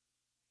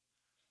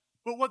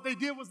 But what they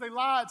did was they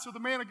lied. So the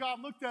man of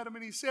God looked at him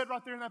and he said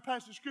right there in that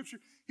passage of Scripture,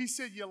 he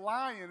said, you're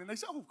lying. And they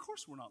said, oh, of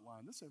course we're not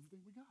lying. That's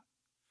everything we got.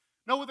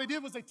 No, what they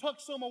did was they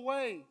tucked some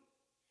away.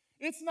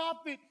 It's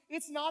not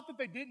that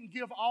they didn't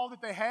give all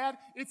that they had.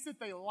 It's that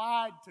they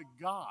lied to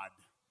God.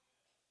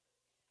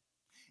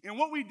 And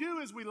what we do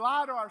is we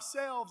lie to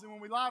ourselves, and when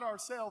we lie to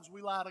ourselves,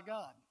 we lie to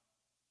God.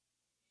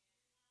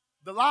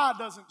 The lie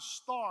does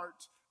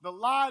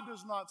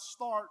not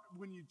start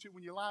when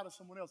you lie to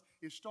someone else.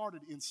 It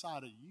started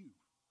inside of you.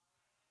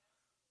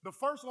 The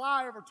first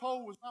lie ever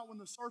told was not when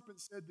the serpent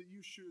said that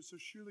you should so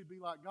surely be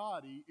like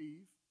God,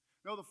 Eve.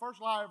 No, the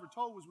first lie ever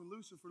told was when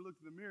Lucifer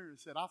looked in the mirror and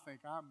said, I think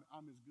I'm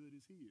as good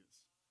as he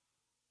is.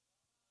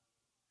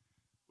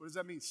 What does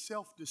that mean?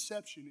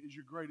 Self-deception is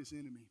your greatest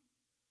enemy.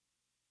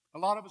 A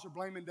lot of us are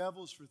blaming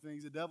devils for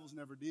things the devils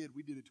never did.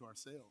 We did it to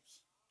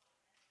ourselves.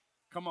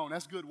 Come on,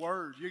 that's good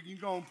word. You can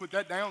go and put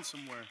that down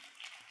somewhere.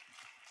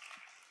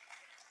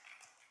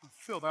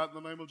 Fill that in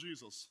the name of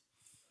Jesus.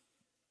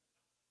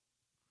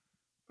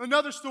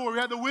 Another story. We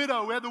had the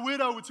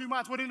widow with 2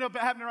 mites. What ended up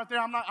happening right there?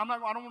 I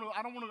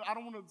don't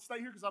want to stay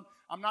here because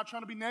I'm not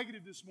trying to be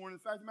negative this morning.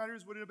 The fact of the matter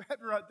is, what ended up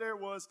happening right there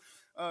was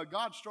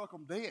God struck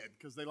them dead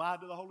because they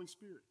lied to the Holy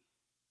Spirit.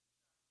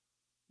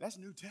 That's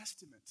New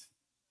Testament.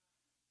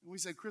 And we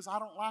say, Chris, I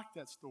don't like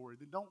that story.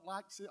 They don't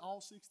like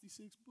all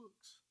 66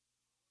 books.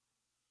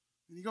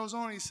 And he goes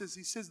on and he says,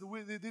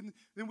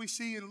 then we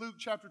see in Luke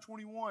chapter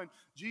 21,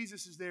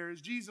 Jesus is there. As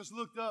Jesus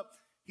looked up,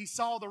 he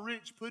saw the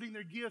rich putting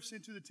their gifts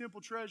into the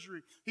temple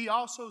treasury. He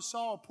also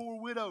saw a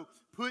poor widow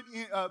put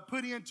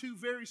in 2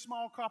 very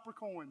small copper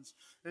coins.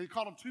 They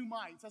called them 2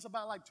 mites. That's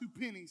about like 2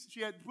 pennies.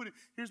 She had to put it,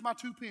 here's my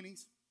 2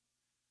 pennies.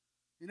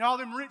 And all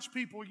them rich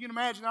people, you can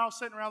imagine, I was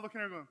sitting around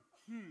looking at her going,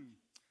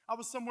 I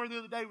was somewhere the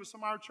other day with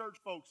some of our church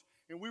folks,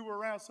 and we were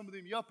around some of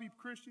them yuppie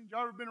Christians.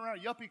 Y'all ever been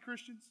around yuppie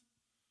Christians?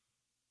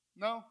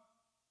 No?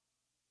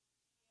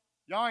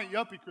 Y'all ain't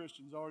yuppie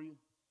Christians, are you?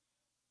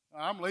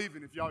 I'm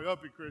leaving if y'all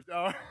yuppie Christians.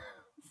 All right.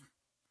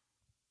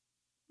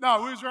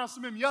 No, we was around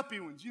some of them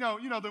yuppie ones. You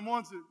know, the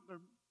ones that are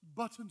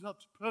buttoned up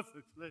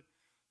perfectly.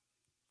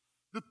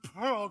 The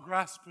pearl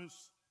graspers.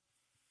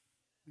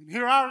 And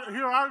here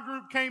our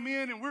group came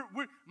in, and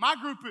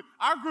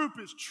our group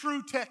is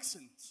true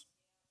Texans.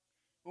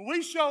 When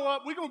we show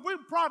up, we probably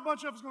a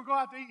bunch of us going to go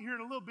out to eat here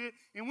in a little bit.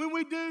 And when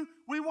we do,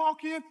 we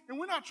walk in, and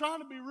we're not trying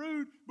to be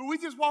rude, but we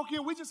just walk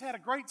in. We just had a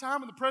great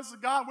time in the presence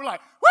of God. We're like,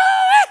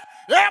 woo!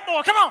 Yeah,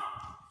 boy, come on.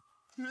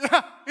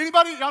 Yeah.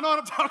 Anybody? Y'all know what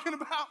I'm talking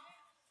about?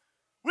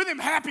 We're them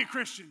happy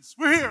Christians.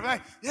 We're here.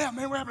 Like, yeah,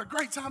 man, we're having a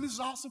great time. This is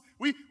awesome.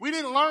 We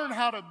didn't learn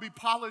how to be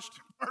polished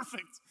and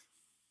perfect.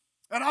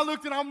 And I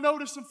looked and I'm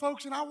noticing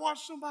folks, and I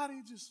watched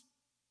somebody just.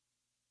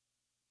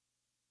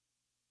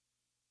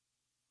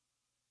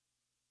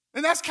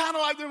 And that's kind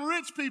of like them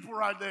rich people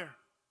right there.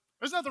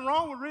 There's nothing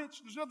wrong with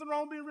rich. There's nothing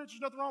wrong with being rich.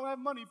 There's nothing wrong with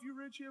having money. If you're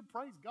rich here,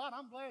 praise God.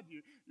 I'm glad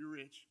you're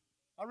rich.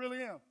 I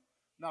really am.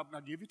 Now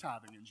give your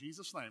tithing in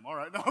Jesus' name. All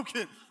right. No, I'm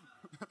kidding.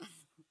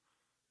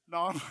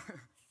 No,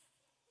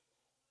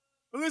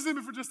 but listen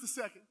to me for just a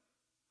second.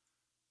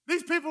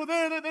 These people,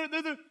 they're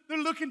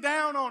looking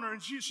down on her,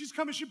 and she's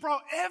coming. She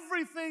brought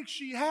everything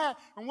she had.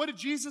 And what did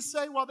Jesus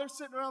say while they're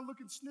sitting around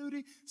looking snooty?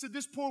 He said,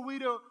 this poor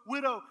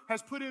widow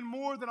has put in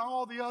more than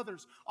all the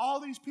others. All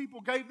these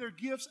people gave their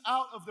gifts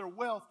out of their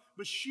wealth,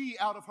 but she,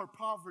 out of her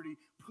poverty,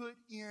 put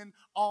in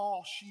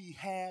all she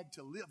had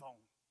to live on.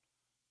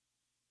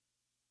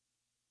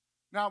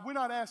 Now, we're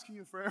not asking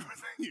you for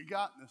everything you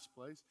got in this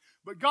place,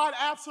 but God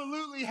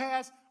absolutely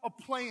has a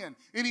plan,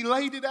 and He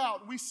laid it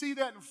out. We see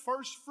that in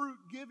first fruit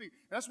giving.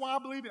 That's why I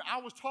believe it. I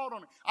was taught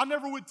on it. I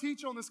never would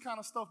teach on this kind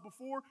of stuff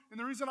before, and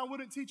the reason I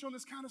wouldn't teach on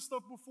this kind of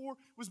stuff before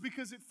was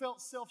because it felt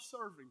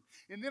self-serving.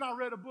 And then I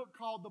read a book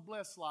called The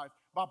Blessed Life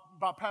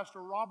by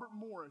Pastor Robert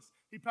Morris.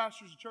 He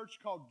pastors a church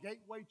called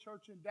Gateway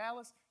Church in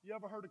Dallas. You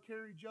ever heard of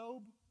Carrie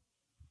Job?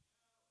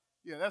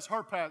 Yeah, that's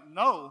her pastor.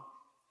 No.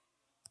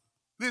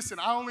 Listen,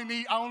 I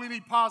only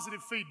need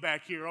positive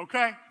feedback here,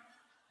 okay?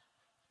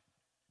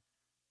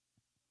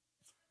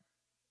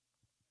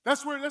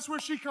 That's where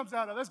she comes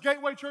out of. That's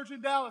Gateway Church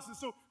in Dallas. And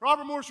so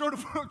Robert Morris wrote a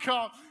book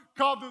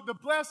called The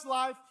Blessed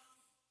Life.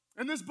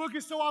 And this book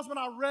is so awesome. When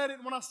I read it,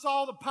 when I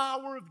saw the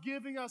power of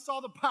giving, I saw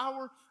the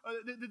power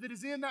that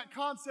is in that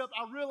concept,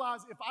 I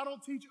realized if I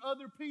don't teach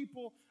other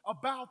people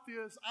about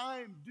this, I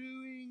am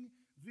doing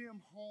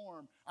them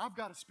harm. I've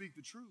got to speak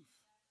the truth.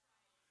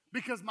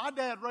 Because my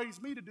dad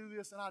raised me to do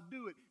this, and I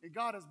do it, and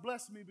God has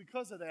blessed me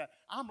because of that.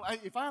 I'm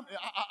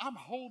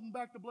holding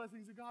back the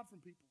blessings of God from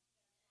people.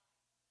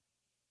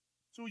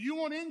 So you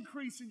want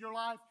increase in your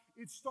life,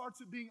 it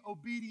starts at being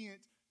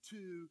obedient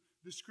to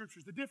the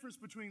Scriptures. The difference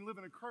between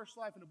living a cursed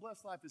life and a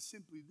blessed life is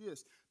simply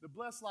this. The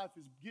blessed life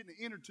is getting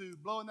an inner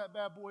tube, blowing that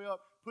bad boy up,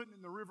 putting it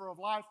in the river of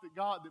life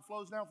that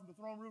flows down from the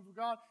throne room of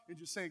God, and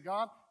just saying,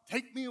 God,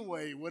 take me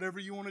away. Whatever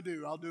you want to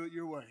do, I'll do it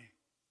your way.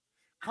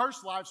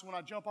 Cursed life's when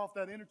I jump off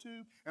that inner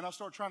tube and I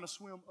start trying to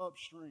swim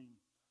upstream.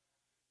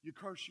 You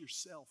curse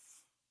yourself.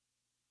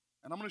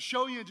 And I'm going to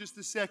show you in just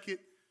a second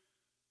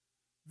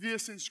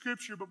this in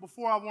Scripture, but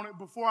before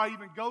I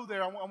even go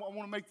there, I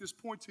want to make this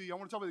point to you. I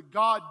want to talk about that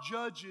God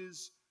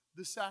judges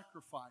the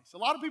sacrifice. A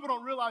lot of people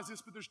don't realize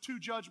this, but there's two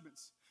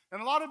judgments.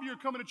 And a lot of you are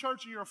coming to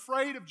church and you're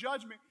afraid of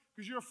judgment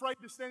because you're afraid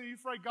to stand there. You're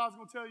afraid God's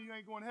going to tell you you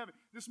ain't going to heaven.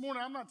 This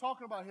morning, I'm not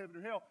talking about heaven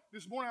or hell.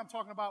 This morning, I'm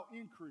talking about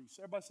increase.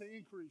 Everybody say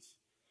increase.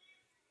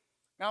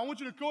 Now, I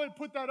want you to go ahead and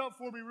put that up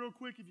for me real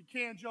quick if you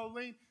can,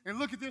 Jolene. And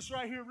look at this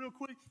right here real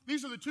quick.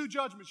 These are the two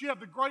judgments. You have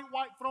the great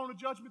white throne of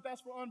judgment. That's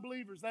for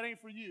unbelievers. That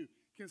ain't for you.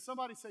 Can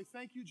somebody say,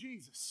 thank you,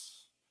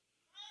 Jesus?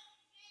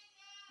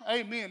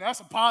 Amen. That's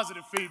a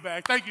positive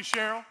feedback. Thank you,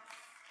 Cheryl.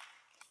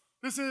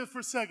 Listen for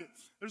a second.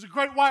 There's a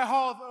great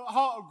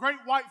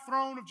white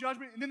throne of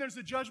judgment, and then there's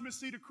the judgment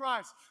seat of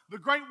Christ. The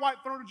great white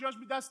throne of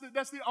judgment, that's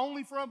the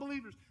only for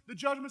unbelievers. The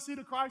judgment seat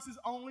of Christ is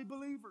only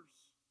believers.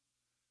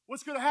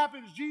 What's going to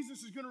happen is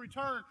Jesus is going to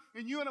return,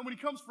 and you and I, when He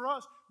comes for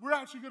us, we're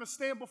actually going to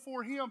stand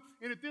before Him.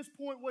 And at this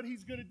point, what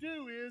He's going to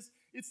do is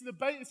it's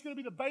going to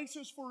be the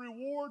basis for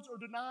rewards or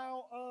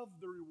denial of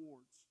the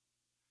rewards.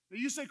 Now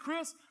you say,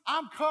 Chris,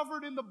 I'm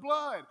covered in the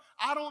blood.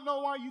 I don't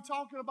know why you're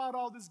talking about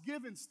all this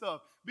giving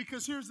stuff.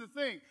 Because here's the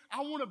thing.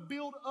 I want to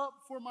build up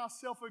for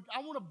myself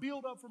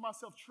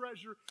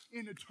treasure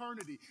in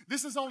eternity.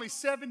 This is only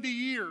 70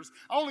 years.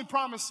 I only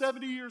promised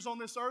 70 years on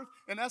this earth,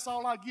 and that's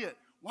all I get.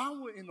 Why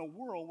in the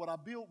world would I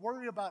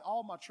worry about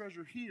all my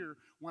treasure here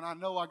when I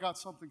know I got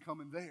something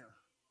coming there?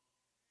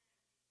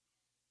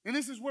 And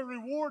this is where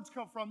rewards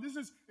come from.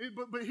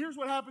 But here's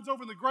what happens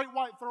over in the great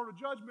white throne of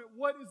judgment.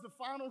 What is the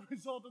final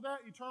result of that?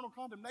 Eternal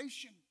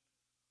condemnation.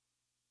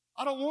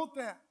 I don't want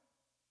that.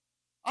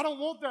 I don't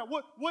want that.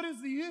 What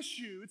is the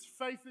issue? It's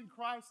faith in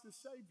Christ as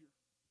Savior.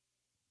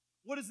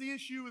 What is the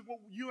issue with what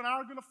you and I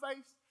are going to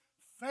face?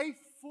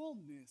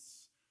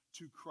 Faithfulness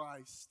to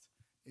Christ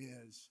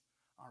as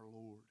our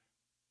Lord.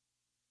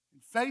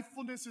 And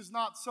faithfulness is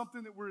not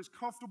something that we're as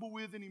comfortable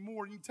with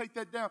anymore. You take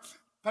that down.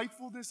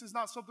 Faithfulness is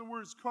not something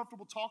we're as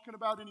comfortable talking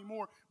about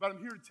anymore, but I'm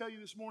here to tell you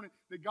this morning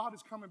that God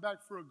is coming back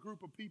for a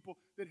group of people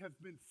that have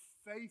been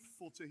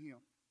faithful to Him.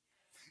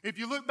 If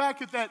you look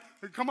back at that,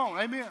 come on,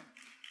 amen.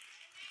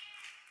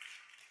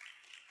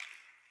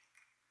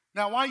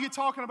 Now, why are you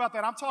talking about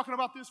that? I'm talking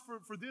about this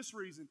for this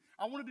reason.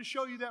 I wanted to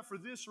show you that for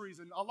this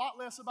reason. A lot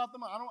less about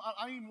them.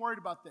 I ain't even worried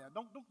about that.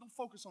 Don't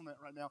focus on that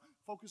right now.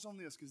 Focus on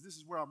this, because this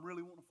is where I'm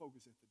really wanting to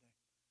focus at today.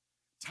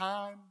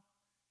 Time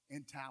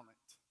and talent.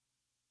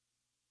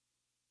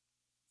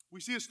 We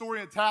see a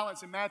story of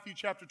talents in Matthew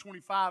chapter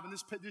 25, and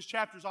this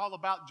chapter is all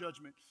about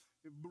judgment.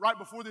 Right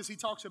before this, he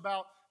talks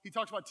about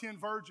 10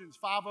 virgins.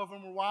 5 of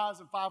them were wise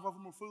and 5 of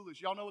them were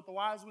foolish. Y'all know what the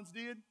wise ones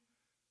did?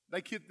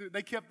 They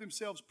kept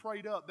themselves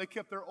prayed up. They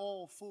kept their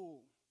oil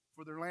full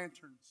for their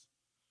lanterns.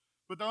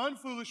 But the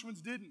unfoolish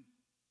ones didn't.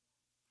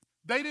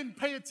 They didn't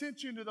pay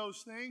attention to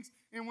those things.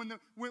 And when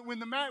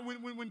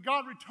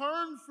God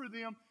returned for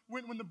them,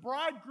 when the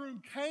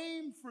bridegroom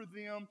came for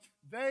them,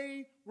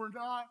 they were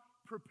not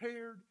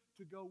prepared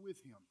to go with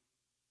Him.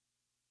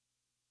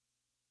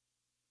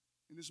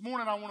 And this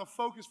morning I want to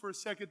focus for a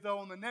second, though,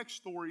 on the next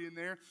story in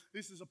there.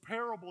 This is a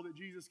parable that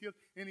Jesus gives.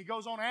 And He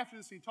goes on after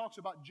this and He talks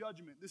about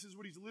judgment. This is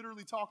what He's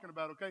literally talking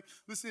about, okay?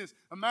 Listen to this.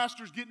 A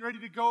master's getting ready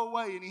to go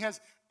away, and he has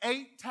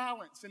 8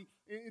 talents. And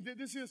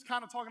this is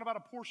kind of talking about a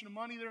portion of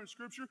money there in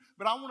Scripture,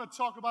 but I want to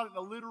talk about it in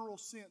a literal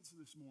sense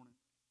this morning.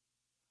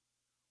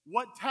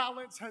 What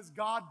talents has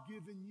God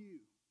given you?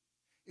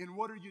 And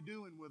what are you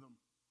doing with them?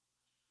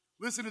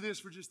 Listen to this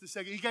for just a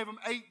second. He gave them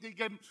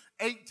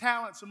 8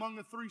 talents among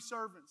the 3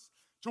 servants.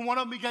 To one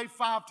of them, He gave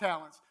 5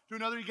 talents. To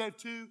another, He gave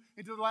 2.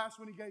 And to the last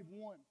one, He gave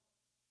 1.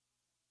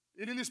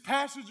 And in this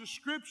passage of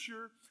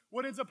Scripture,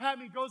 what ends up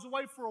happening, He goes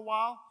away for a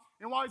while.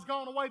 And while He's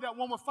gone away, that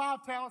one with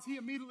 5 talents, he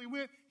immediately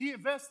went, he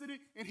invested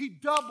it, and he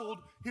doubled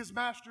his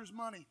master's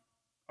money.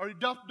 Or he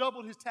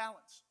doubled his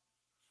talents.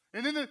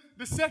 And then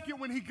the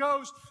second one, he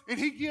goes, and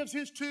he gives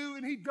his 2,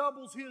 and he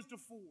doubles his to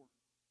 4.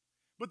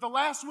 But the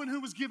last one, who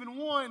was given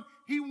 1,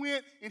 he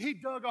went and he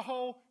dug a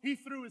hole, he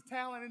threw his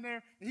talent in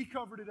there, and he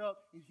covered it up,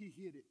 and he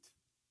hid it.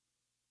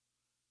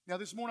 Now,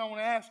 this morning I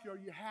want to ask you, are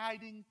you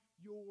hiding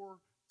your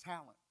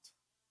talent?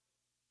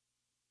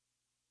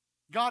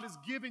 God has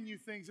given you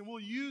things, and we'll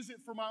use it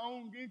for my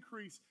own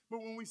increase. But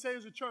when we say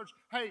as a church,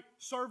 hey,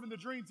 serving the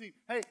dream team,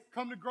 hey,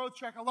 come to Growth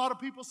Track, a lot of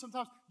people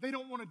sometimes, they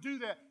don't want to do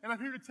that. And I'm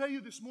here to tell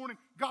you this morning,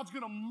 God's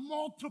going to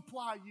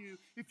multiply you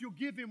if you'll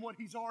give Him what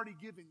He's already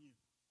given you.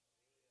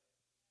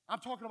 I'm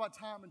talking about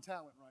time and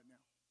talent right now.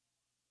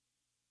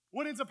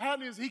 What ends up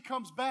happening is he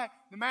comes back,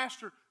 the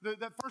master,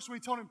 that first one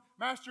he told him,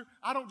 Master,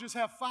 I don't just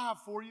have 5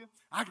 for you,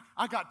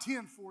 I got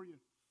 10 for you.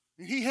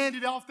 And he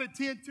handed off that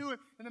 10 to him,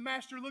 and the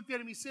master looked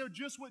at him, he said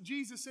just what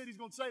Jesus said He's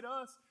going to say to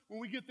us when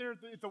we get there at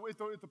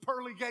the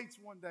pearly gates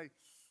one day.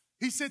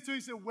 He said,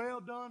 well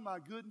done, my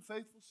good and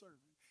faithful servant.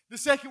 The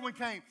second one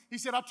came, he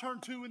said, I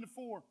turned 2 into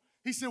 4.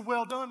 He said,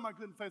 well done, my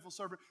good and faithful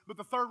servant. But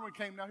the third one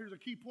came. Now here's a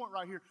key point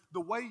right here.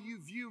 The way you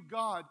view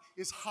God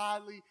is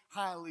highly,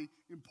 highly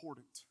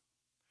important.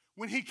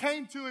 When he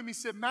came to him, he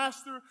said,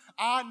 Master,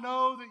 I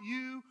know that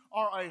you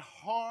are a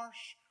harsh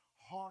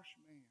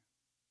man.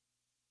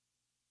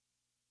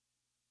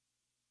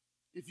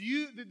 If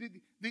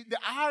the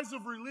eyes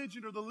of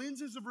religion or the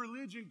lenses of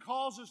religion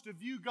cause us to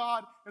view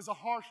God as a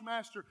harsh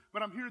master,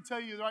 but I'm here to tell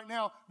you right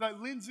now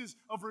that lenses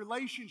of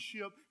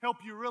relationship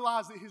help you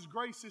realize that His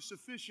grace is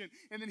sufficient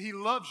and that He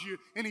loves you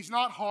and He's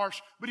not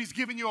harsh, but He's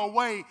giving you a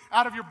way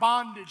out of your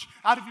bondage,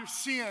 out of your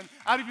sin,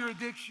 out of your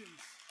addictions.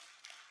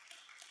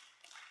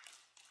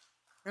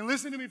 And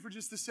listen to me for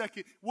just a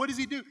second. What does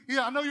he do?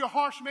 Yeah, I know you're a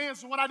harsh man,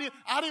 so what I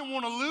didn't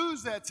want to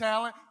lose that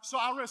talent, so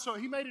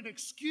he made an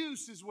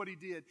excuse is what he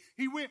did.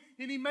 He went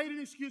and he made an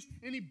excuse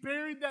and he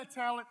buried that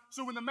talent.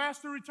 So when the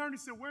master returned, he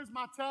said, where's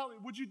my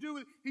talent? What'd you do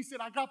with it? He said,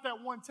 I got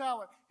that 1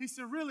 talent. He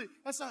said, really?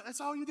 That's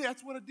all you did?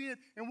 That's what I did.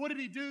 And what did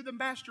he do? The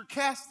master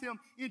cast him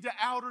into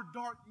outer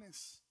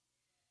darkness.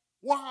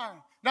 Why?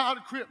 Now,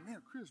 Chris,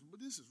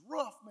 but this is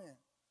rough, man.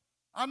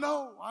 I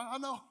know.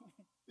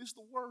 It's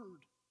the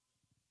word.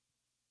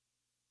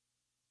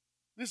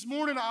 This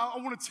morning, I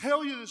want to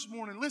tell you this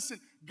morning, listen,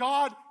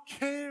 God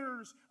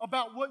cares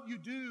about what you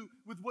do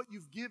with what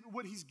He's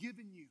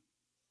given you.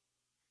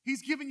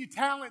 He's given you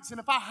talents, and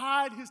if I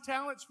hide His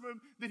talents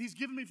that He's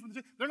given me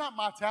they're not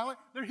my talent,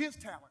 they're His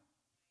talent.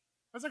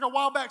 It's like a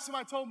while back,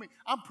 somebody told me,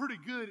 I'm pretty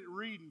good at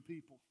reading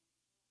people.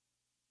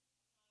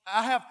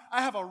 I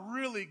have a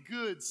really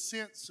good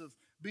sense of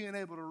being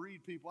able to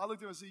read people. I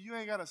looked at him and said, you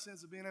ain't got a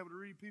sense of being able to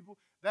read people.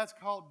 That's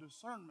called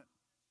discernment.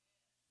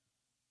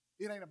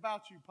 It ain't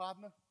about you,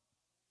 partner.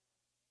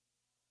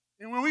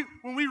 And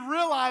when we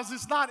realize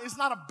it's not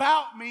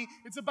about me,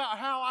 it's about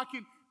how I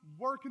can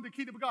work in the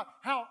kingdom of God,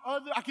 how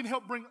I can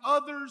help bring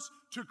others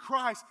to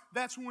Christ.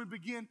 That's when we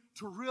begin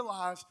to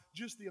realize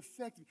just the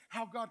effect,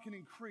 how God can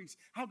increase,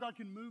 how God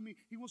can move me.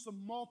 He wants to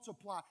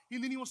multiply,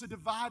 and then He wants to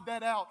divide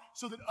that out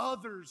so that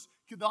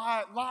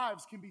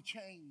lives can be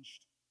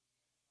changed.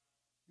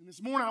 And this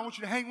morning, I want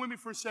you to hang with me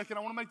for a second. I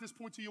want to make this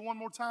point to you one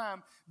more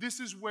time. This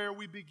is where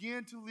we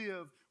begin to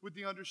live with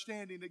the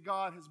understanding that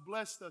God has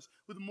blessed us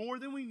with more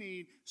than we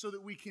need so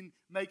that we can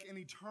make an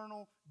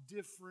eternal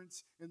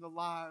difference in the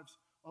lives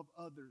of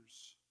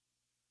others.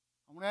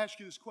 I want to ask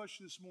you this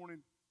question this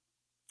morning.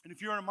 And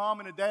if you're a mom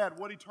and a dad,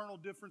 what eternal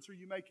difference are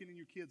you making in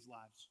your kids'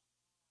 lives?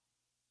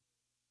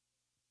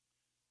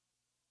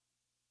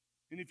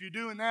 And if you're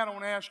doing that, I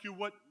want to ask you,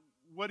 what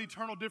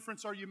eternal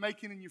difference are you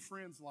making in your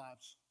friends'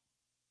 lives?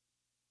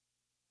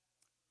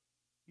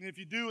 And if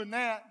you're doing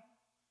that,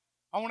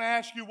 I want to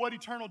ask you, what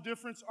eternal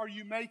difference are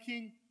you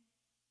making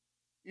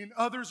in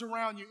others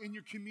around you, in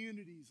your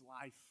community's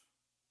life?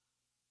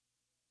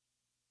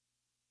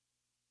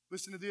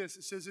 Listen to this.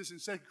 It says this in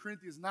 2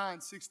 Corinthians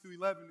 9, 6 through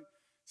 11. It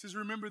says,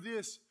 remember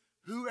this,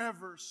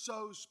 whoever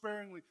sows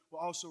sparingly will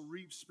also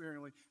reap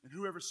sparingly, and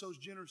whoever sows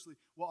generously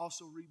will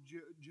also reap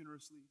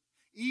generously.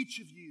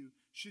 Each of you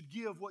should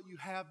give what you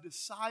have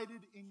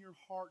decided in your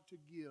heart to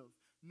give,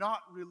 not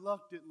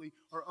reluctantly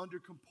or under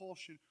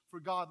compulsion, for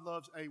God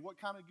loves a what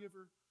kind of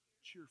giver?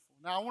 Cheerful.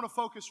 Now, I want to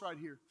focus right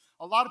here.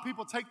 A lot of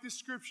people take this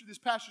scripture, this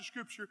passage of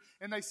scripture,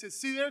 and they say,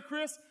 see there,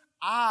 Chris,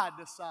 I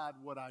decide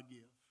what I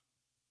give.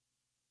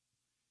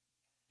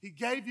 He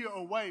gave you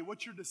a way.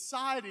 What you're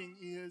deciding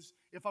is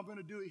if I'm going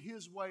to do it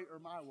His way or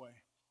my way.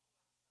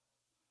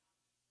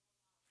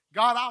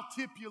 God, I'll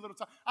tip you a little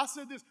time. I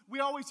said this, we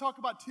always talk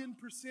about 10%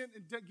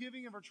 in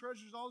giving of our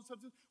treasures and all this stuff.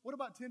 What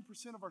about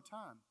 10% of our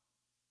time?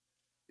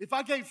 If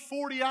I gave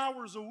 40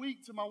 hours a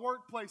week to my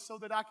workplace so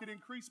that I could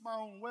increase my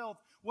own wealth,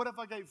 what if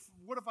I gave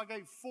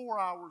 4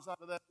 hours out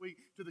of that week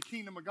to the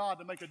kingdom of God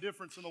to make a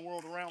difference in the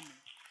world around me?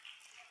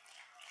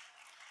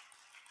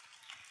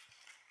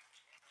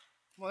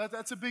 Well,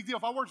 that's a big deal.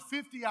 If I worked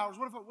 50 hours,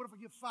 what if I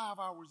give 5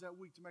 hours that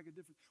week to make a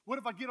difference? What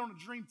if I get on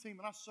a dream team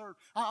and I serve?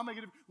 I make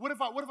a difference. What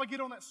if I get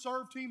on that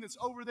serve team that's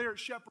over there at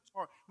Shepherd's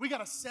Heart? We got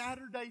a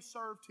Saturday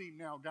serve team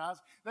now, guys.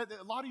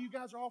 A lot of you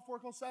guys are off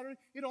work on Saturday.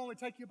 It'll only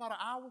take you about an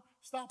hour.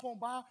 Stop on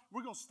by.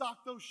 We're going to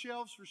stock those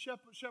shelves for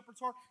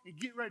Shepherd's Heart and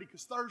get ready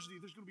because Thursday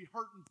there's going to be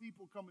hurting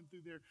people coming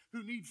through there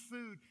who need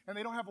food and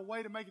they don't have a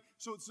way to make it.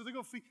 So they're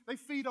going to feed. They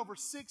feed over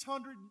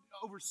 600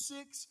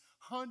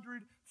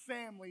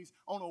 families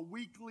on a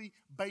weekly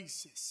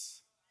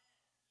basis.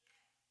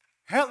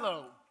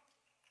 Hello.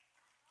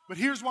 But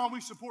here's why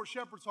we support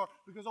Shepherd's Heart.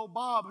 Because old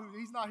Bob,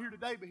 he's not here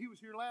today, but he was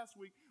here last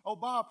week.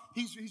 Old Bob,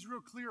 he's real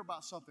clear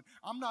about something.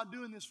 I'm not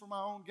doing this for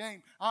my own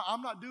gain.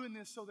 I'm not doing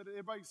this so that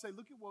everybody can say,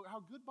 look at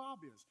how good Bob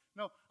is.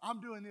 No, I'm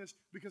doing this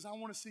because I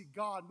want to see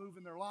God move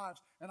in their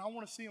lives. And I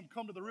want to see them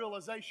come to the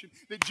realization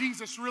that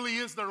Jesus really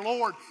is their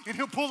Lord. And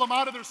He'll pull them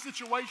out of their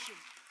situation.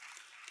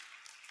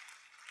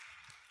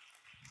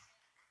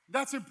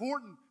 That's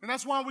important, and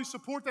that's why we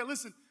support that.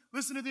 Listen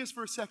to this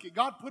for a second.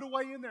 God put a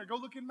way in there. Go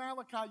look in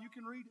Malachi. You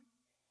can read it.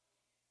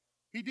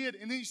 He did.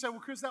 And then you say, well,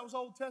 Chris, that was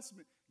Old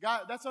Testament.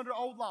 God, that's under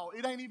old law.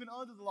 It ain't even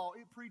under the law.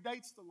 It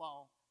predates the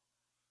law.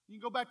 You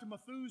can go back to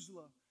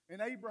Methuselah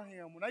and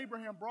Abraham. When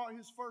Abraham brought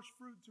his first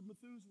fruit to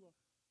Methuselah.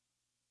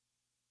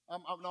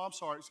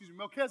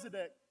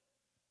 Melchizedek.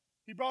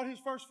 He brought his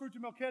first fruit to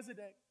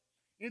Melchizedek.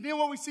 And then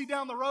what we see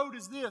down the road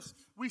is this.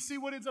 We see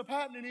what ends up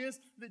happening is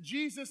that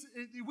Jesus,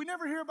 we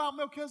never hear about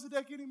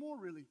Melchizedek anymore,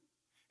 really.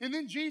 And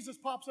then Jesus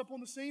pops up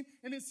on the scene,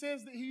 and it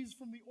says that he's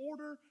from the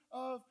order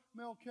of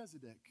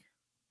Melchizedek.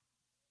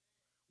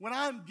 When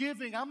I'm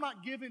giving, I'm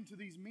not giving to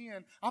these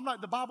men.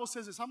 The Bible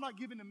says this, I'm not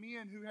giving to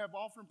men who have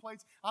offering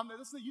plates.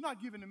 You're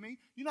not giving to me.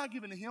 You're not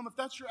giving to him. If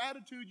that's your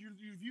attitude,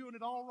 you're viewing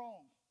it all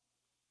wrong.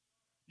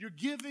 You're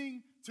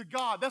giving to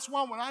God. That's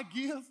why when I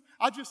give,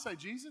 I just say,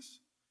 Jesus,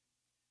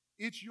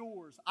 it's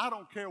yours. I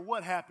don't care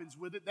what happens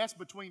with it. That's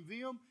between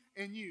them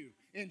and you.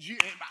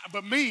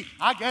 But me,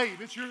 I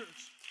gave. It's yours.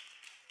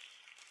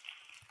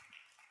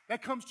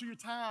 That comes to your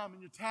time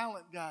and your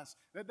talent, guys.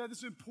 That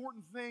is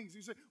important things.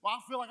 You say, well, I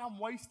feel like I'm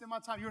wasting my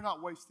time. You're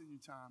not wasting your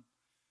time.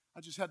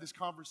 I just had this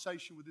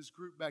conversation with this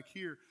group back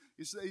here.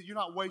 You're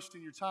not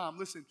wasting your time.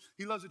 Listen,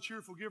 He loves a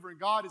cheerful giver, and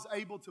God is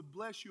able to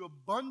bless you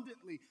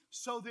abundantly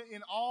so that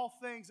in all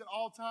things, at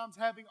all times,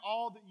 having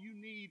all that you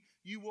need,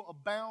 you will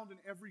abound in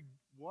every,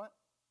 what?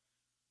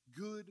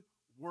 Good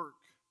work.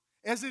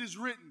 As it is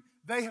written,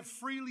 they have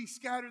freely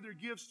scattered their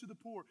gifts to the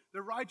poor.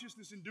 Their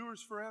righteousness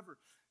endures forever.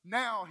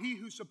 Now He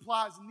who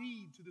supplies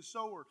need to the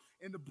sower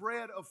and the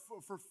bread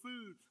for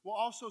food will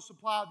also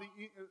supply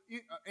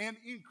and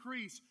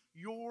increase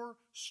your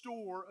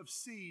store of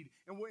seed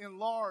and will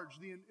enlarge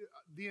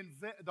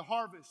the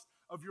harvest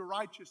of your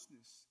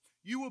righteousness.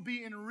 You will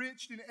be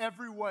enriched in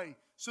every way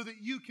so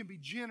that you can be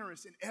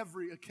generous in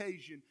every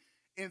occasion.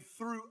 And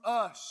through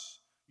us,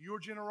 your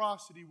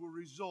generosity will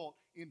result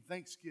in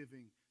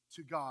thanksgiving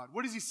to God.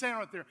 What is He saying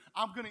right there?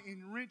 I'm going to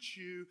enrich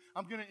you.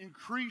 I'm going to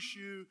increase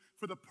you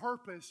for the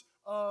purpose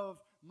of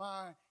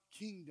my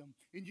kingdom.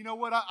 And you know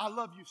what? I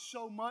love you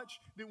so much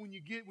that when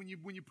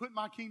you put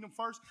my kingdom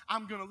first,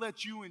 I'm going to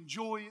let you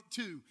enjoy it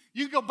too.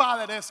 You can go buy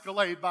that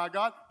Escalade, by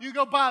God. You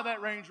can go buy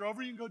that Range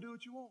Rover. You can go do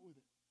what you want with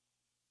it.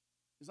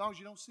 As long as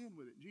you don't sin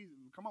with it. Jesus,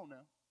 come on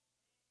now.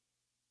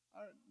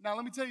 All right. Now,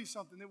 let me tell you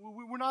something.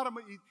 We're not.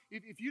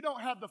 If you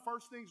don't have the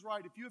first things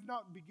right, if you have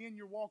not begun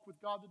your walk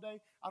with God today,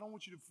 I don't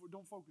want you to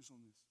don't focus on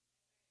this.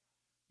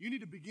 You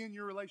need to begin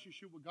your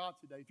relationship with God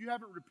today. If you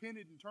haven't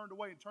repented and turned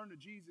away and turned to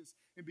Jesus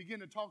and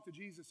begin to talk to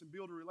Jesus and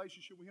build a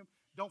relationship with Him,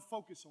 don't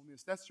focus on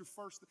this. That's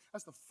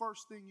the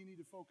first thing you need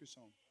to focus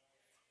on.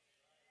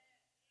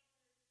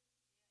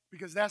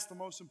 Because that's the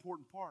most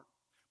important part.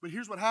 But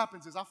here's what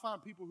happens is I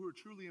find people who are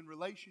truly in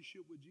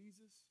relationship with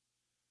Jesus,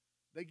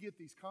 they get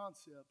these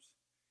concepts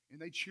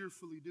and they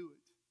cheerfully do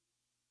it.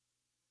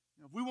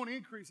 Now, if we want to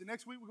increase, and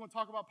next week we're going to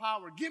talk about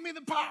power. Give me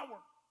the power.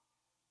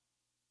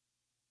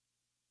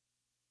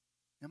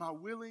 Am I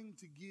willing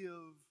to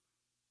give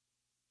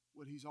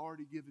what He's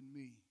already given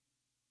me?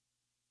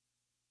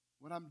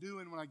 What I'm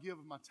doing when I give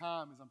of my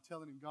time is I'm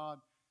telling Him, God,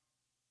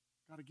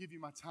 I give you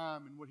my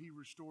time, and what He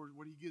restores,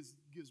 what He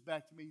gives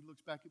back to me, He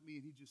looks back at me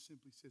and He just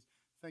simply says,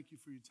 thank you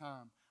for your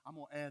time. I'm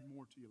going to add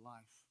more to your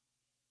life.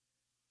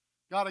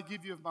 God, I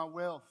give you of my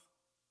wealth.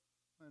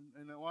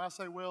 And when I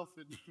say wealth,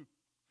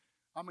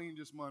 I mean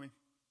just money.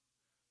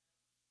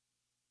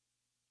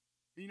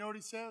 And you know what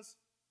He says?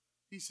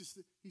 He says,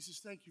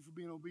 thank you for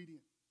being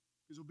obedient.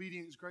 Because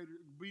obedience is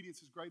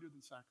greater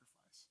than sacrifice.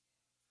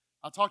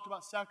 I talked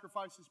about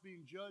sacrifices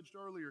being judged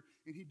earlier,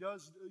 and He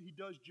does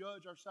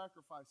judge our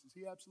sacrifices.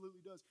 He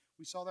absolutely does.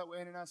 We saw that with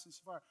Ananias and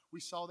Sapphira. We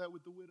saw that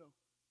with the widow.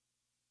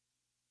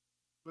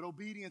 But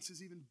obedience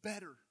is even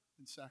better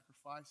than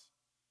sacrifice.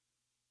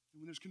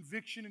 When there's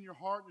conviction in your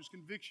heart, there's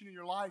conviction in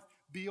your life,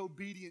 be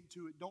obedient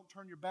to it. Don't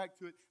turn your back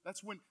to it.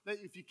 That's when,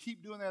 if you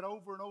keep doing that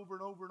over and over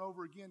and over and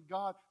over again,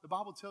 God, the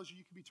Bible tells you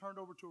can be turned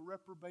over to a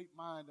reprobate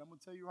mind. I'm going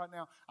to tell you right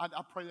now, I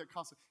pray that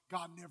constantly.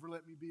 God, never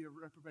let me be a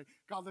reprobate.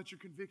 God, let your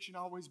conviction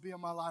always be in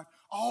my life.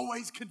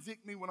 Always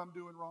convict me when I'm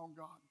doing wrong,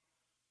 God.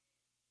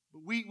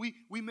 But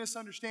we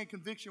misunderstand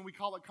conviction. We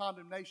call it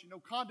condemnation.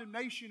 No,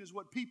 condemnation is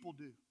what people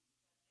do.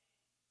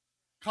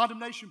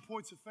 Condemnation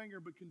points a finger,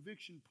 but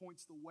conviction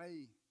points the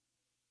way.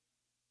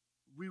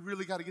 We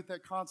really got to get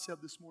that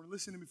concept this morning.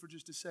 Listen to me for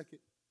just a second.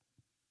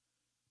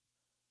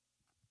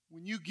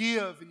 When you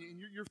give and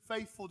you're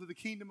faithful to the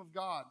kingdom of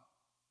God,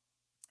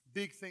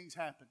 big things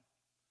happen.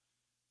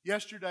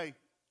 Yesterday,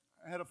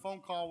 I had a phone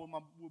call with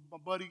my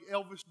buddy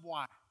Elvis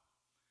Bly.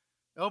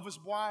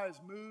 Elvis Bly has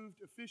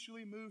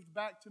officially moved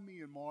back to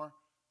Myanmar.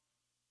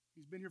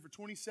 He's been here for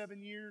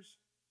 27 years,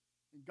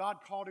 and God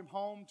called him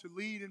home to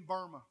lead in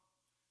Burma.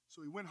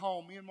 So he went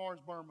home. Myanmar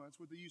is Burma. That's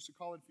what they used to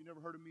call it if you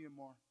never heard of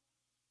Myanmar.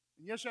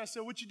 And yesterday I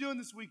said, what you doing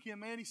this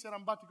weekend, man? He said,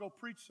 I'm about to go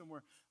preach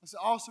somewhere. I said,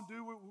 awesome,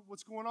 dude.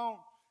 What's going on?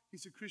 He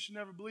said, Chris, you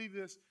never believe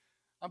this.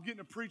 I'm getting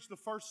to preach the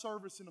first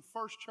service in the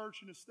first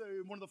church in a state,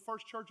 one of the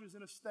first churches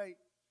in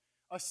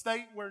a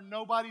state where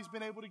nobody's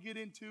been able to get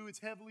into. It's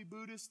heavily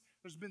Buddhist.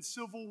 There's been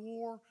civil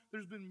war.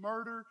 There's been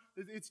murder.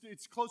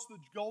 It's close to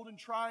the Golden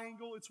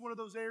Triangle. It's one of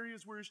those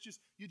areas where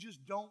you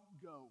just don't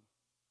go.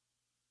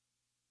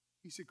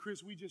 He said,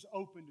 Chris, we just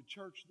opened a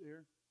church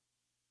there.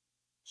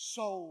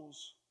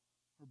 Souls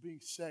are being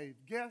saved.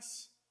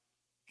 Guess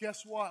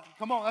what?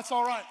 Come on, that's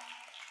all right.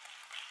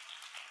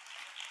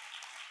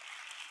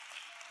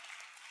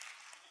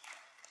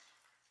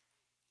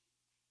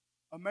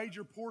 A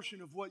major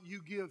portion of what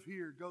you give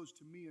here goes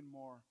to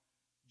Myanmar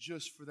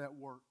just for that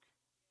work.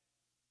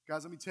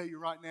 Guys, let me tell you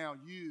right now,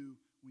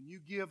 when you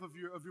give of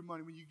your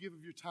money, when you give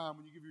of your time,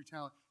 when you give of your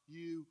talent,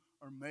 you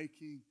are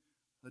making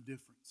a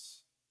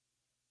difference.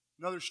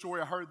 Another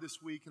story I heard this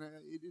week, and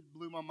it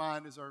blew my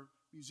mind as our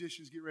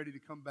musicians get ready to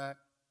come back.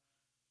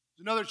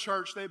 There's another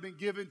church. They had been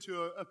given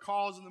to a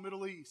cause in the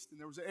Middle East, and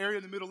there was an area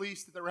in the Middle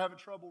East that they were having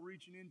trouble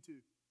reaching into.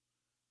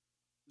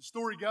 The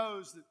story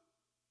goes that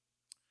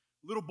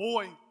a little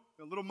boy,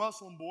 a little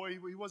Muslim boy,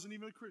 he wasn't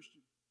even a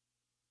Christian.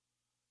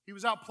 He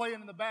was out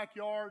playing in the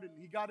backyard, and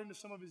he got into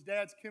some of his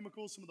dad's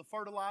chemicals, some of the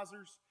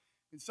fertilizers,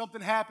 and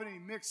something happened, and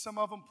he mixed some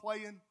of them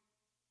playing,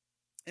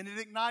 and it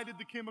ignited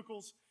the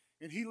chemicals,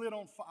 and he lit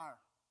on fire.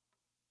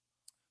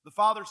 The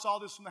father saw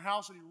this from the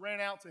house, and he ran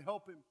out to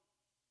help him.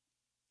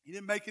 He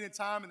didn't make it in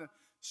time, and the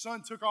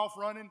son took off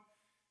running.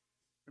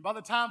 And by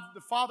the time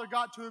the father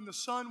got to him, the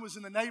son was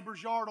in the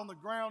neighbor's yard on the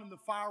ground, and the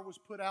fire was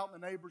put out,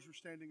 and the neighbors were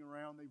standing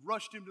around. They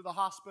rushed him to the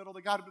hospital.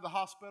 They got him to the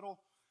hospital.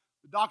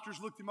 The doctors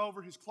looked him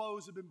over. His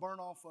clothes had been burned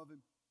off of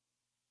him.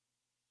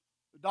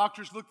 The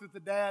doctors looked at the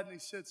dad, and they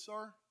said,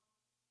 Sir,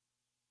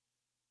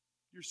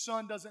 your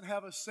son doesn't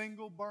have a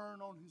single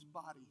burn on his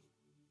body.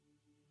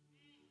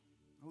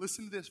 Now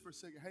listen to this for a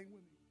second. Hang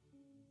with me.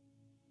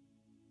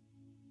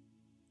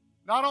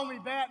 Not only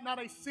that, not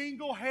a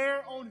single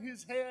hair on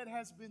his head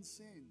has been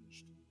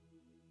singed.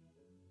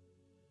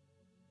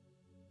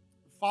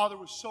 The father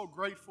was so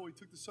grateful. He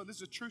took the son. This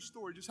is a true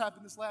story. It just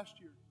happened this last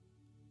year.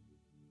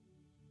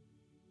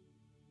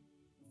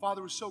 The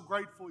father was so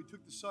grateful. He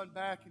took the son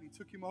back and he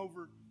took him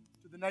over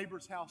to the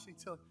neighbor's house. He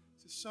said,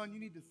 Son, you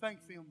need to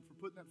thank them for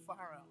putting that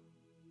fire out.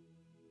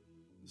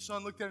 The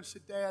son looked at him and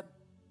said, Dad,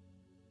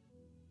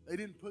 they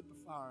didn't put the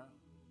fire out.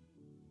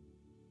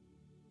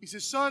 He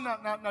said, Son,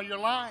 now you're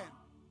lying.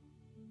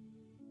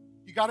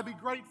 You got to be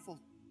grateful.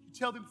 You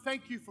tell them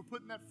thank you for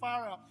putting that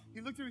fire out.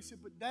 He looked at him and said,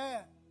 But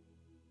Dad,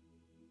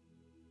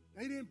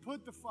 They didn't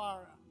put the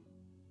fire out.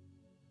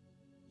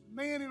 The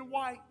man in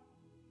white,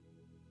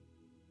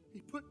 he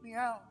put me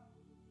out.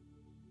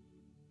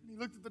 And he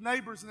looked at the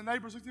neighbors, and the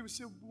neighbors looked at him and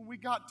said, when we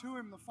got to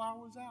him, the fire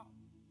was out.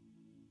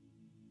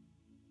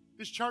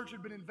 This church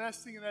had been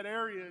investing in that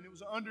area, and it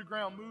was an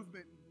underground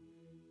movement.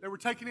 They were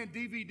taking in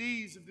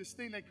DVDs of this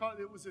thing they called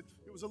it was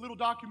a little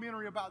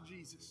documentary about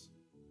Jesus.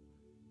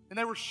 And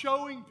they were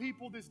showing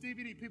people this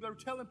DVD. They were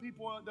telling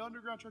people at the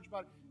underground church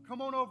about it.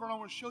 Come on over and I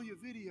want to show you a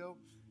video.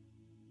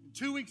 And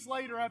 2 weeks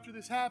later after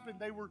this happened,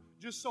 they were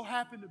just so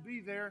happened to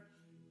be there.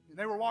 And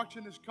they were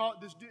watching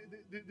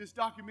this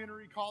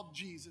documentary called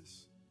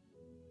Jesus.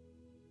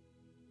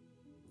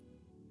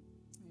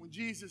 And when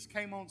Jesus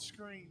came on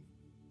screen,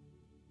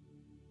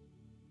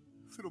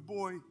 little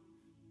boy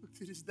looked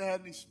at his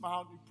dad and he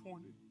smiled and he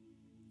pointed.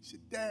 He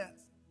said, Dad,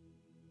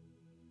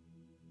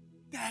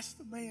 that's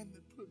the man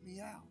that put me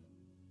out.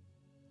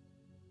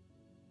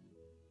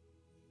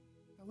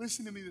 Now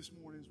listen to me this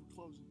morning as we're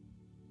closing.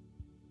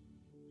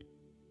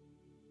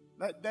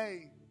 That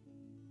day,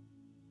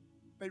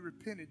 they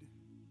repented.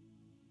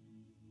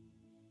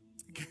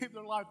 They gave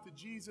their life to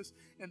Jesus,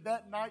 and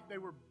that night they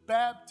were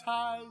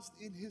baptized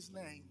in His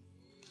name.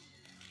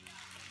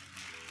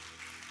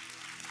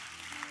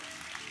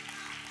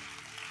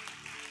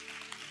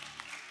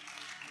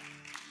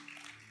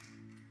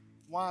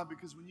 Why?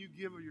 Because when you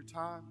give of your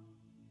time,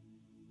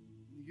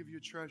 when you give of your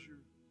treasure,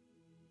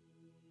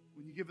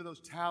 when you give of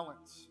those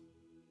talents,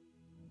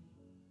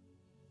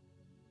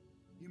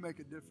 you make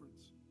a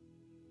difference.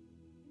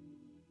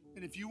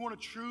 And if you want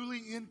to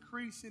truly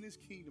increase in His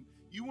kingdom,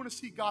 you want to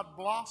see God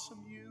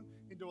blossom you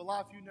into a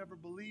life you never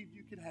believed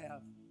you could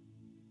have,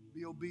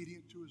 be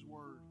obedient to His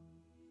word.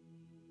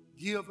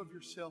 Give of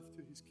yourself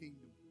to His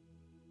kingdom.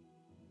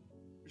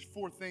 There's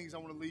 4 things I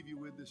want to leave you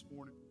with this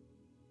morning.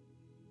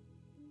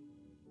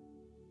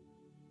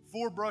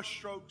 4 brush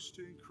strokes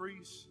to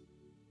increase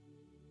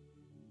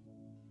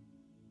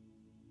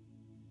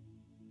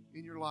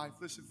in your life.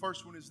 Listen,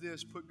 first one is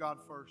this: put God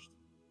first.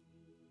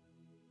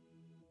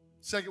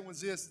 Second one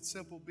is this: it's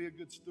simple, be a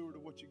good steward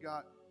of what you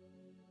got.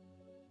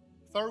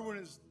 Third one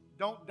is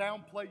don't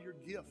downplay your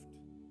gift.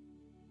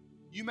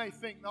 You may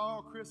think,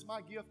 no, Chris,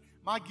 my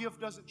gift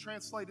doesn't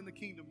translate in the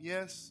kingdom.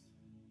 Yes,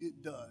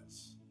 it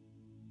does.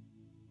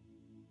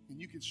 And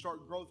you can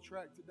start Growth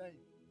Track today.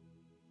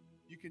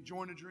 You can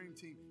join a dream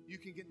team. You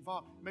can get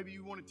involved. Maybe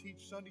you want to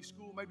teach Sunday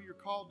school. Maybe you're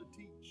called to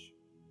teach.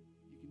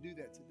 You can do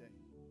that today.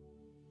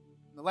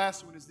 And the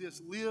last one is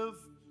this: live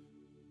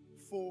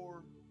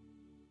for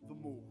the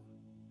more.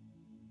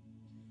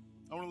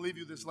 I want to leave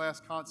you with this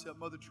last concept.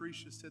 Mother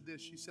Teresa said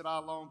this. She said, I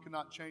alone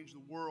cannot change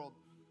the world,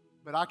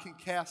 but I can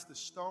cast a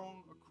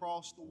stone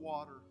across the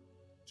water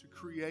to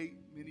create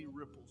many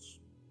ripples.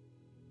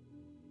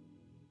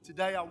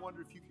 Today, I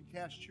wonder if you can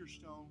cast your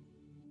stone.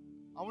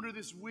 I wonder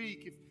this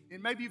week,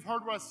 and maybe you've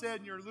heard what I said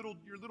and you're a little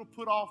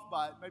put off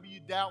by it. Maybe you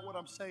doubt what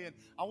I'm saying.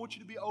 I want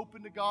you to be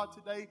open to God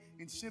today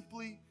and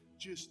simply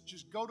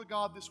just go to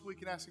God this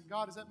week and ask Him,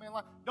 God, is that man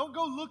lying? Don't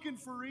go looking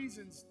for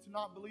reasons to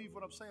not believe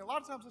what I'm saying. A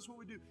lot of times that's what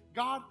we do.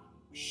 God,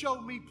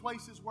 show me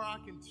places where I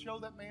can show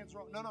that man's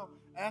wrong. No.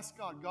 Ask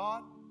God.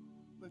 God,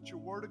 let your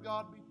word of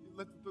God be,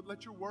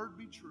 let your word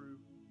be true.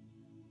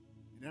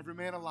 And every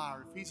man a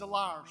liar. If he's a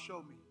liar, show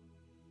me.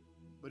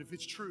 But if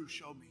it's true,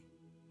 show me.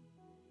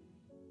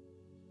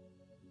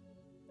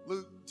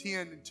 Luke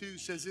 10:2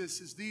 says this,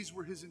 says, these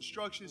were His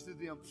instructions to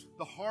them.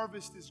 The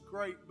harvest is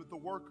great, but the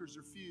workers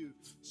are few.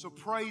 So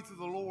pray to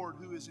the Lord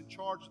who is in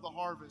charge of the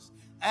harvest.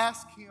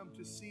 Ask Him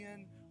to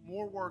send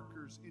more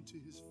workers into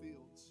His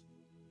fields.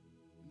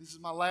 And this is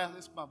my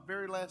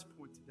very last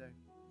point today.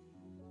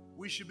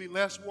 We should be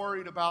less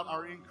worried about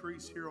our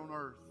increase here on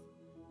earth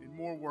and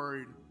more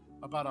worried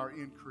about our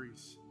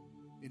increase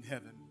in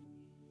heaven.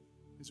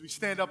 As we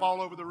stand up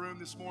all over the room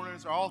this morning,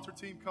 as our altar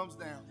team comes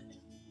down,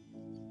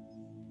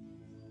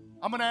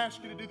 I'm going to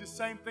ask you to do the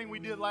same thing we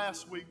did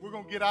last week. We're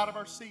going to get out of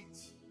our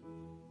seats.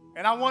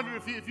 And I wonder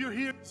if you're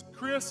here,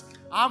 Chris,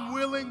 I'm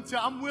willing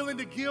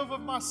to give of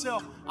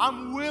myself.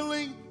 I'm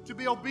willing to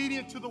be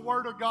obedient to the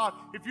Word of God.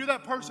 If you're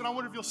that person, I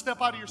wonder if you'll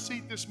step out of your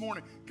seat this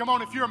morning. Come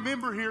on, if you're a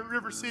member here at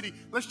River City,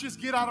 let's just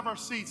get out of our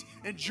seats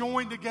and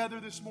join together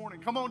this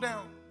morning. Come on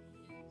down.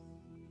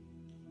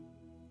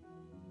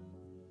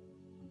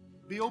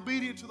 Be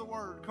obedient to the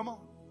Word. Come on.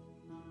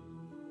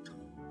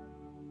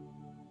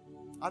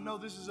 I know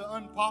this is an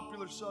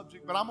unpopular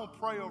subject, but I'm going to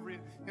pray over it.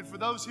 And for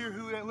those here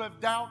who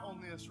have doubt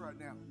on this right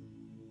now,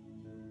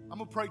 I'm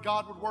going to pray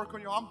God would work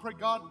on you. I'm going to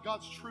pray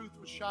God's truth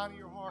would shine in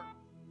your heart.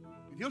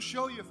 And He'll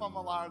show you if I'm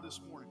a liar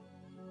this morning.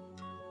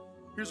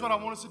 Here's what I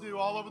want us to do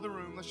all over the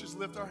room. Let's just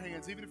lift our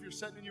hands. Even if you're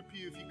sitting in your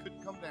pew, if you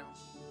couldn't come down.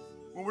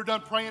 When we're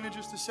done praying in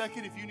just a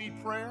second, if you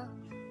need prayer,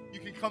 you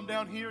can come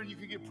down here and you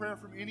can get prayer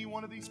from any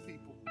one of these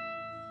people.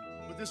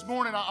 But this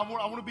morning, I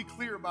want to be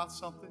clear about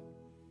something.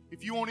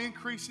 If you want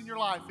increase in your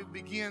life, it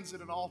begins at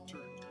an altar.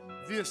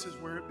 This is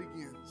where it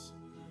begins.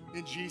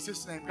 In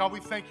Jesus' name. God, we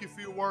thank You for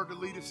Your word to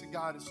lead us and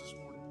guide us this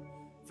morning.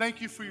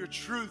 Thank You for Your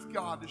truth,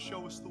 God, to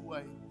show us the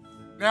way.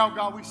 Now,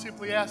 God, we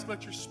simply ask,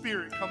 let Your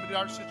Spirit come into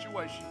our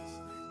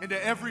situations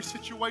into every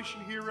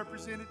situation here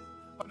represented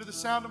under the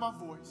sound of my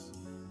voice.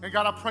 And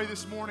God, I pray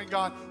this morning,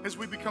 God, as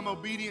we become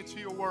obedient to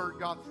your word,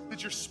 God,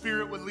 that your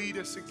Spirit would lead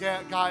us and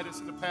guide us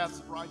in the paths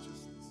of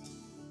righteousness.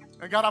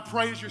 And God, I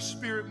pray as your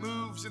Spirit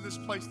moves in this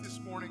place this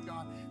morning,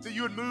 God, that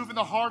you would move in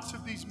the hearts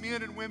of these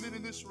men and women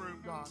in this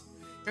room, God,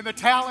 and the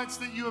talents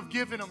that you have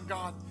given them,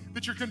 God,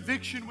 that your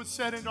conviction would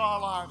set into our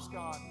lives,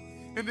 God.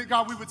 And that,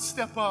 God, we would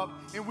step up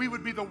and we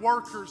would be the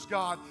workers,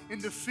 God, in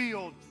the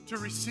field to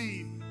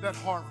receive that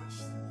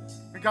harvest.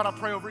 And God, I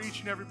pray over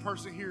each and every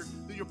person here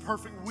that your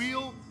perfect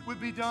will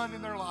would be done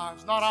in their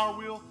lives. Not our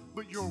will,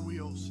 but your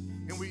wills.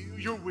 And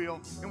your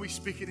will, and we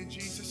speak it in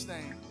Jesus'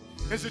 name.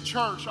 As a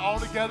church, all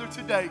together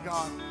today,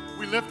 God,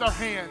 we lift our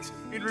hands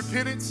in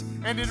repentance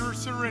and in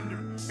surrender.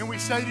 And we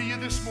say to you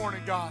this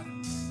morning, God,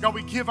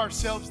 we give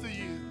ourselves to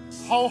you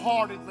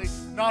wholeheartedly,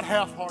 not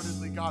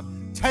half-heartedly, God.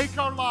 Take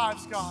our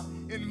lives, God,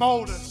 and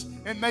mold us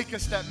and make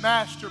us that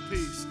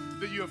masterpiece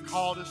that you have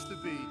called us to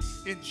be.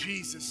 In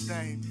Jesus'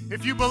 name.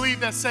 If you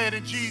believe that, say it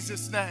in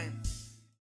Jesus' name.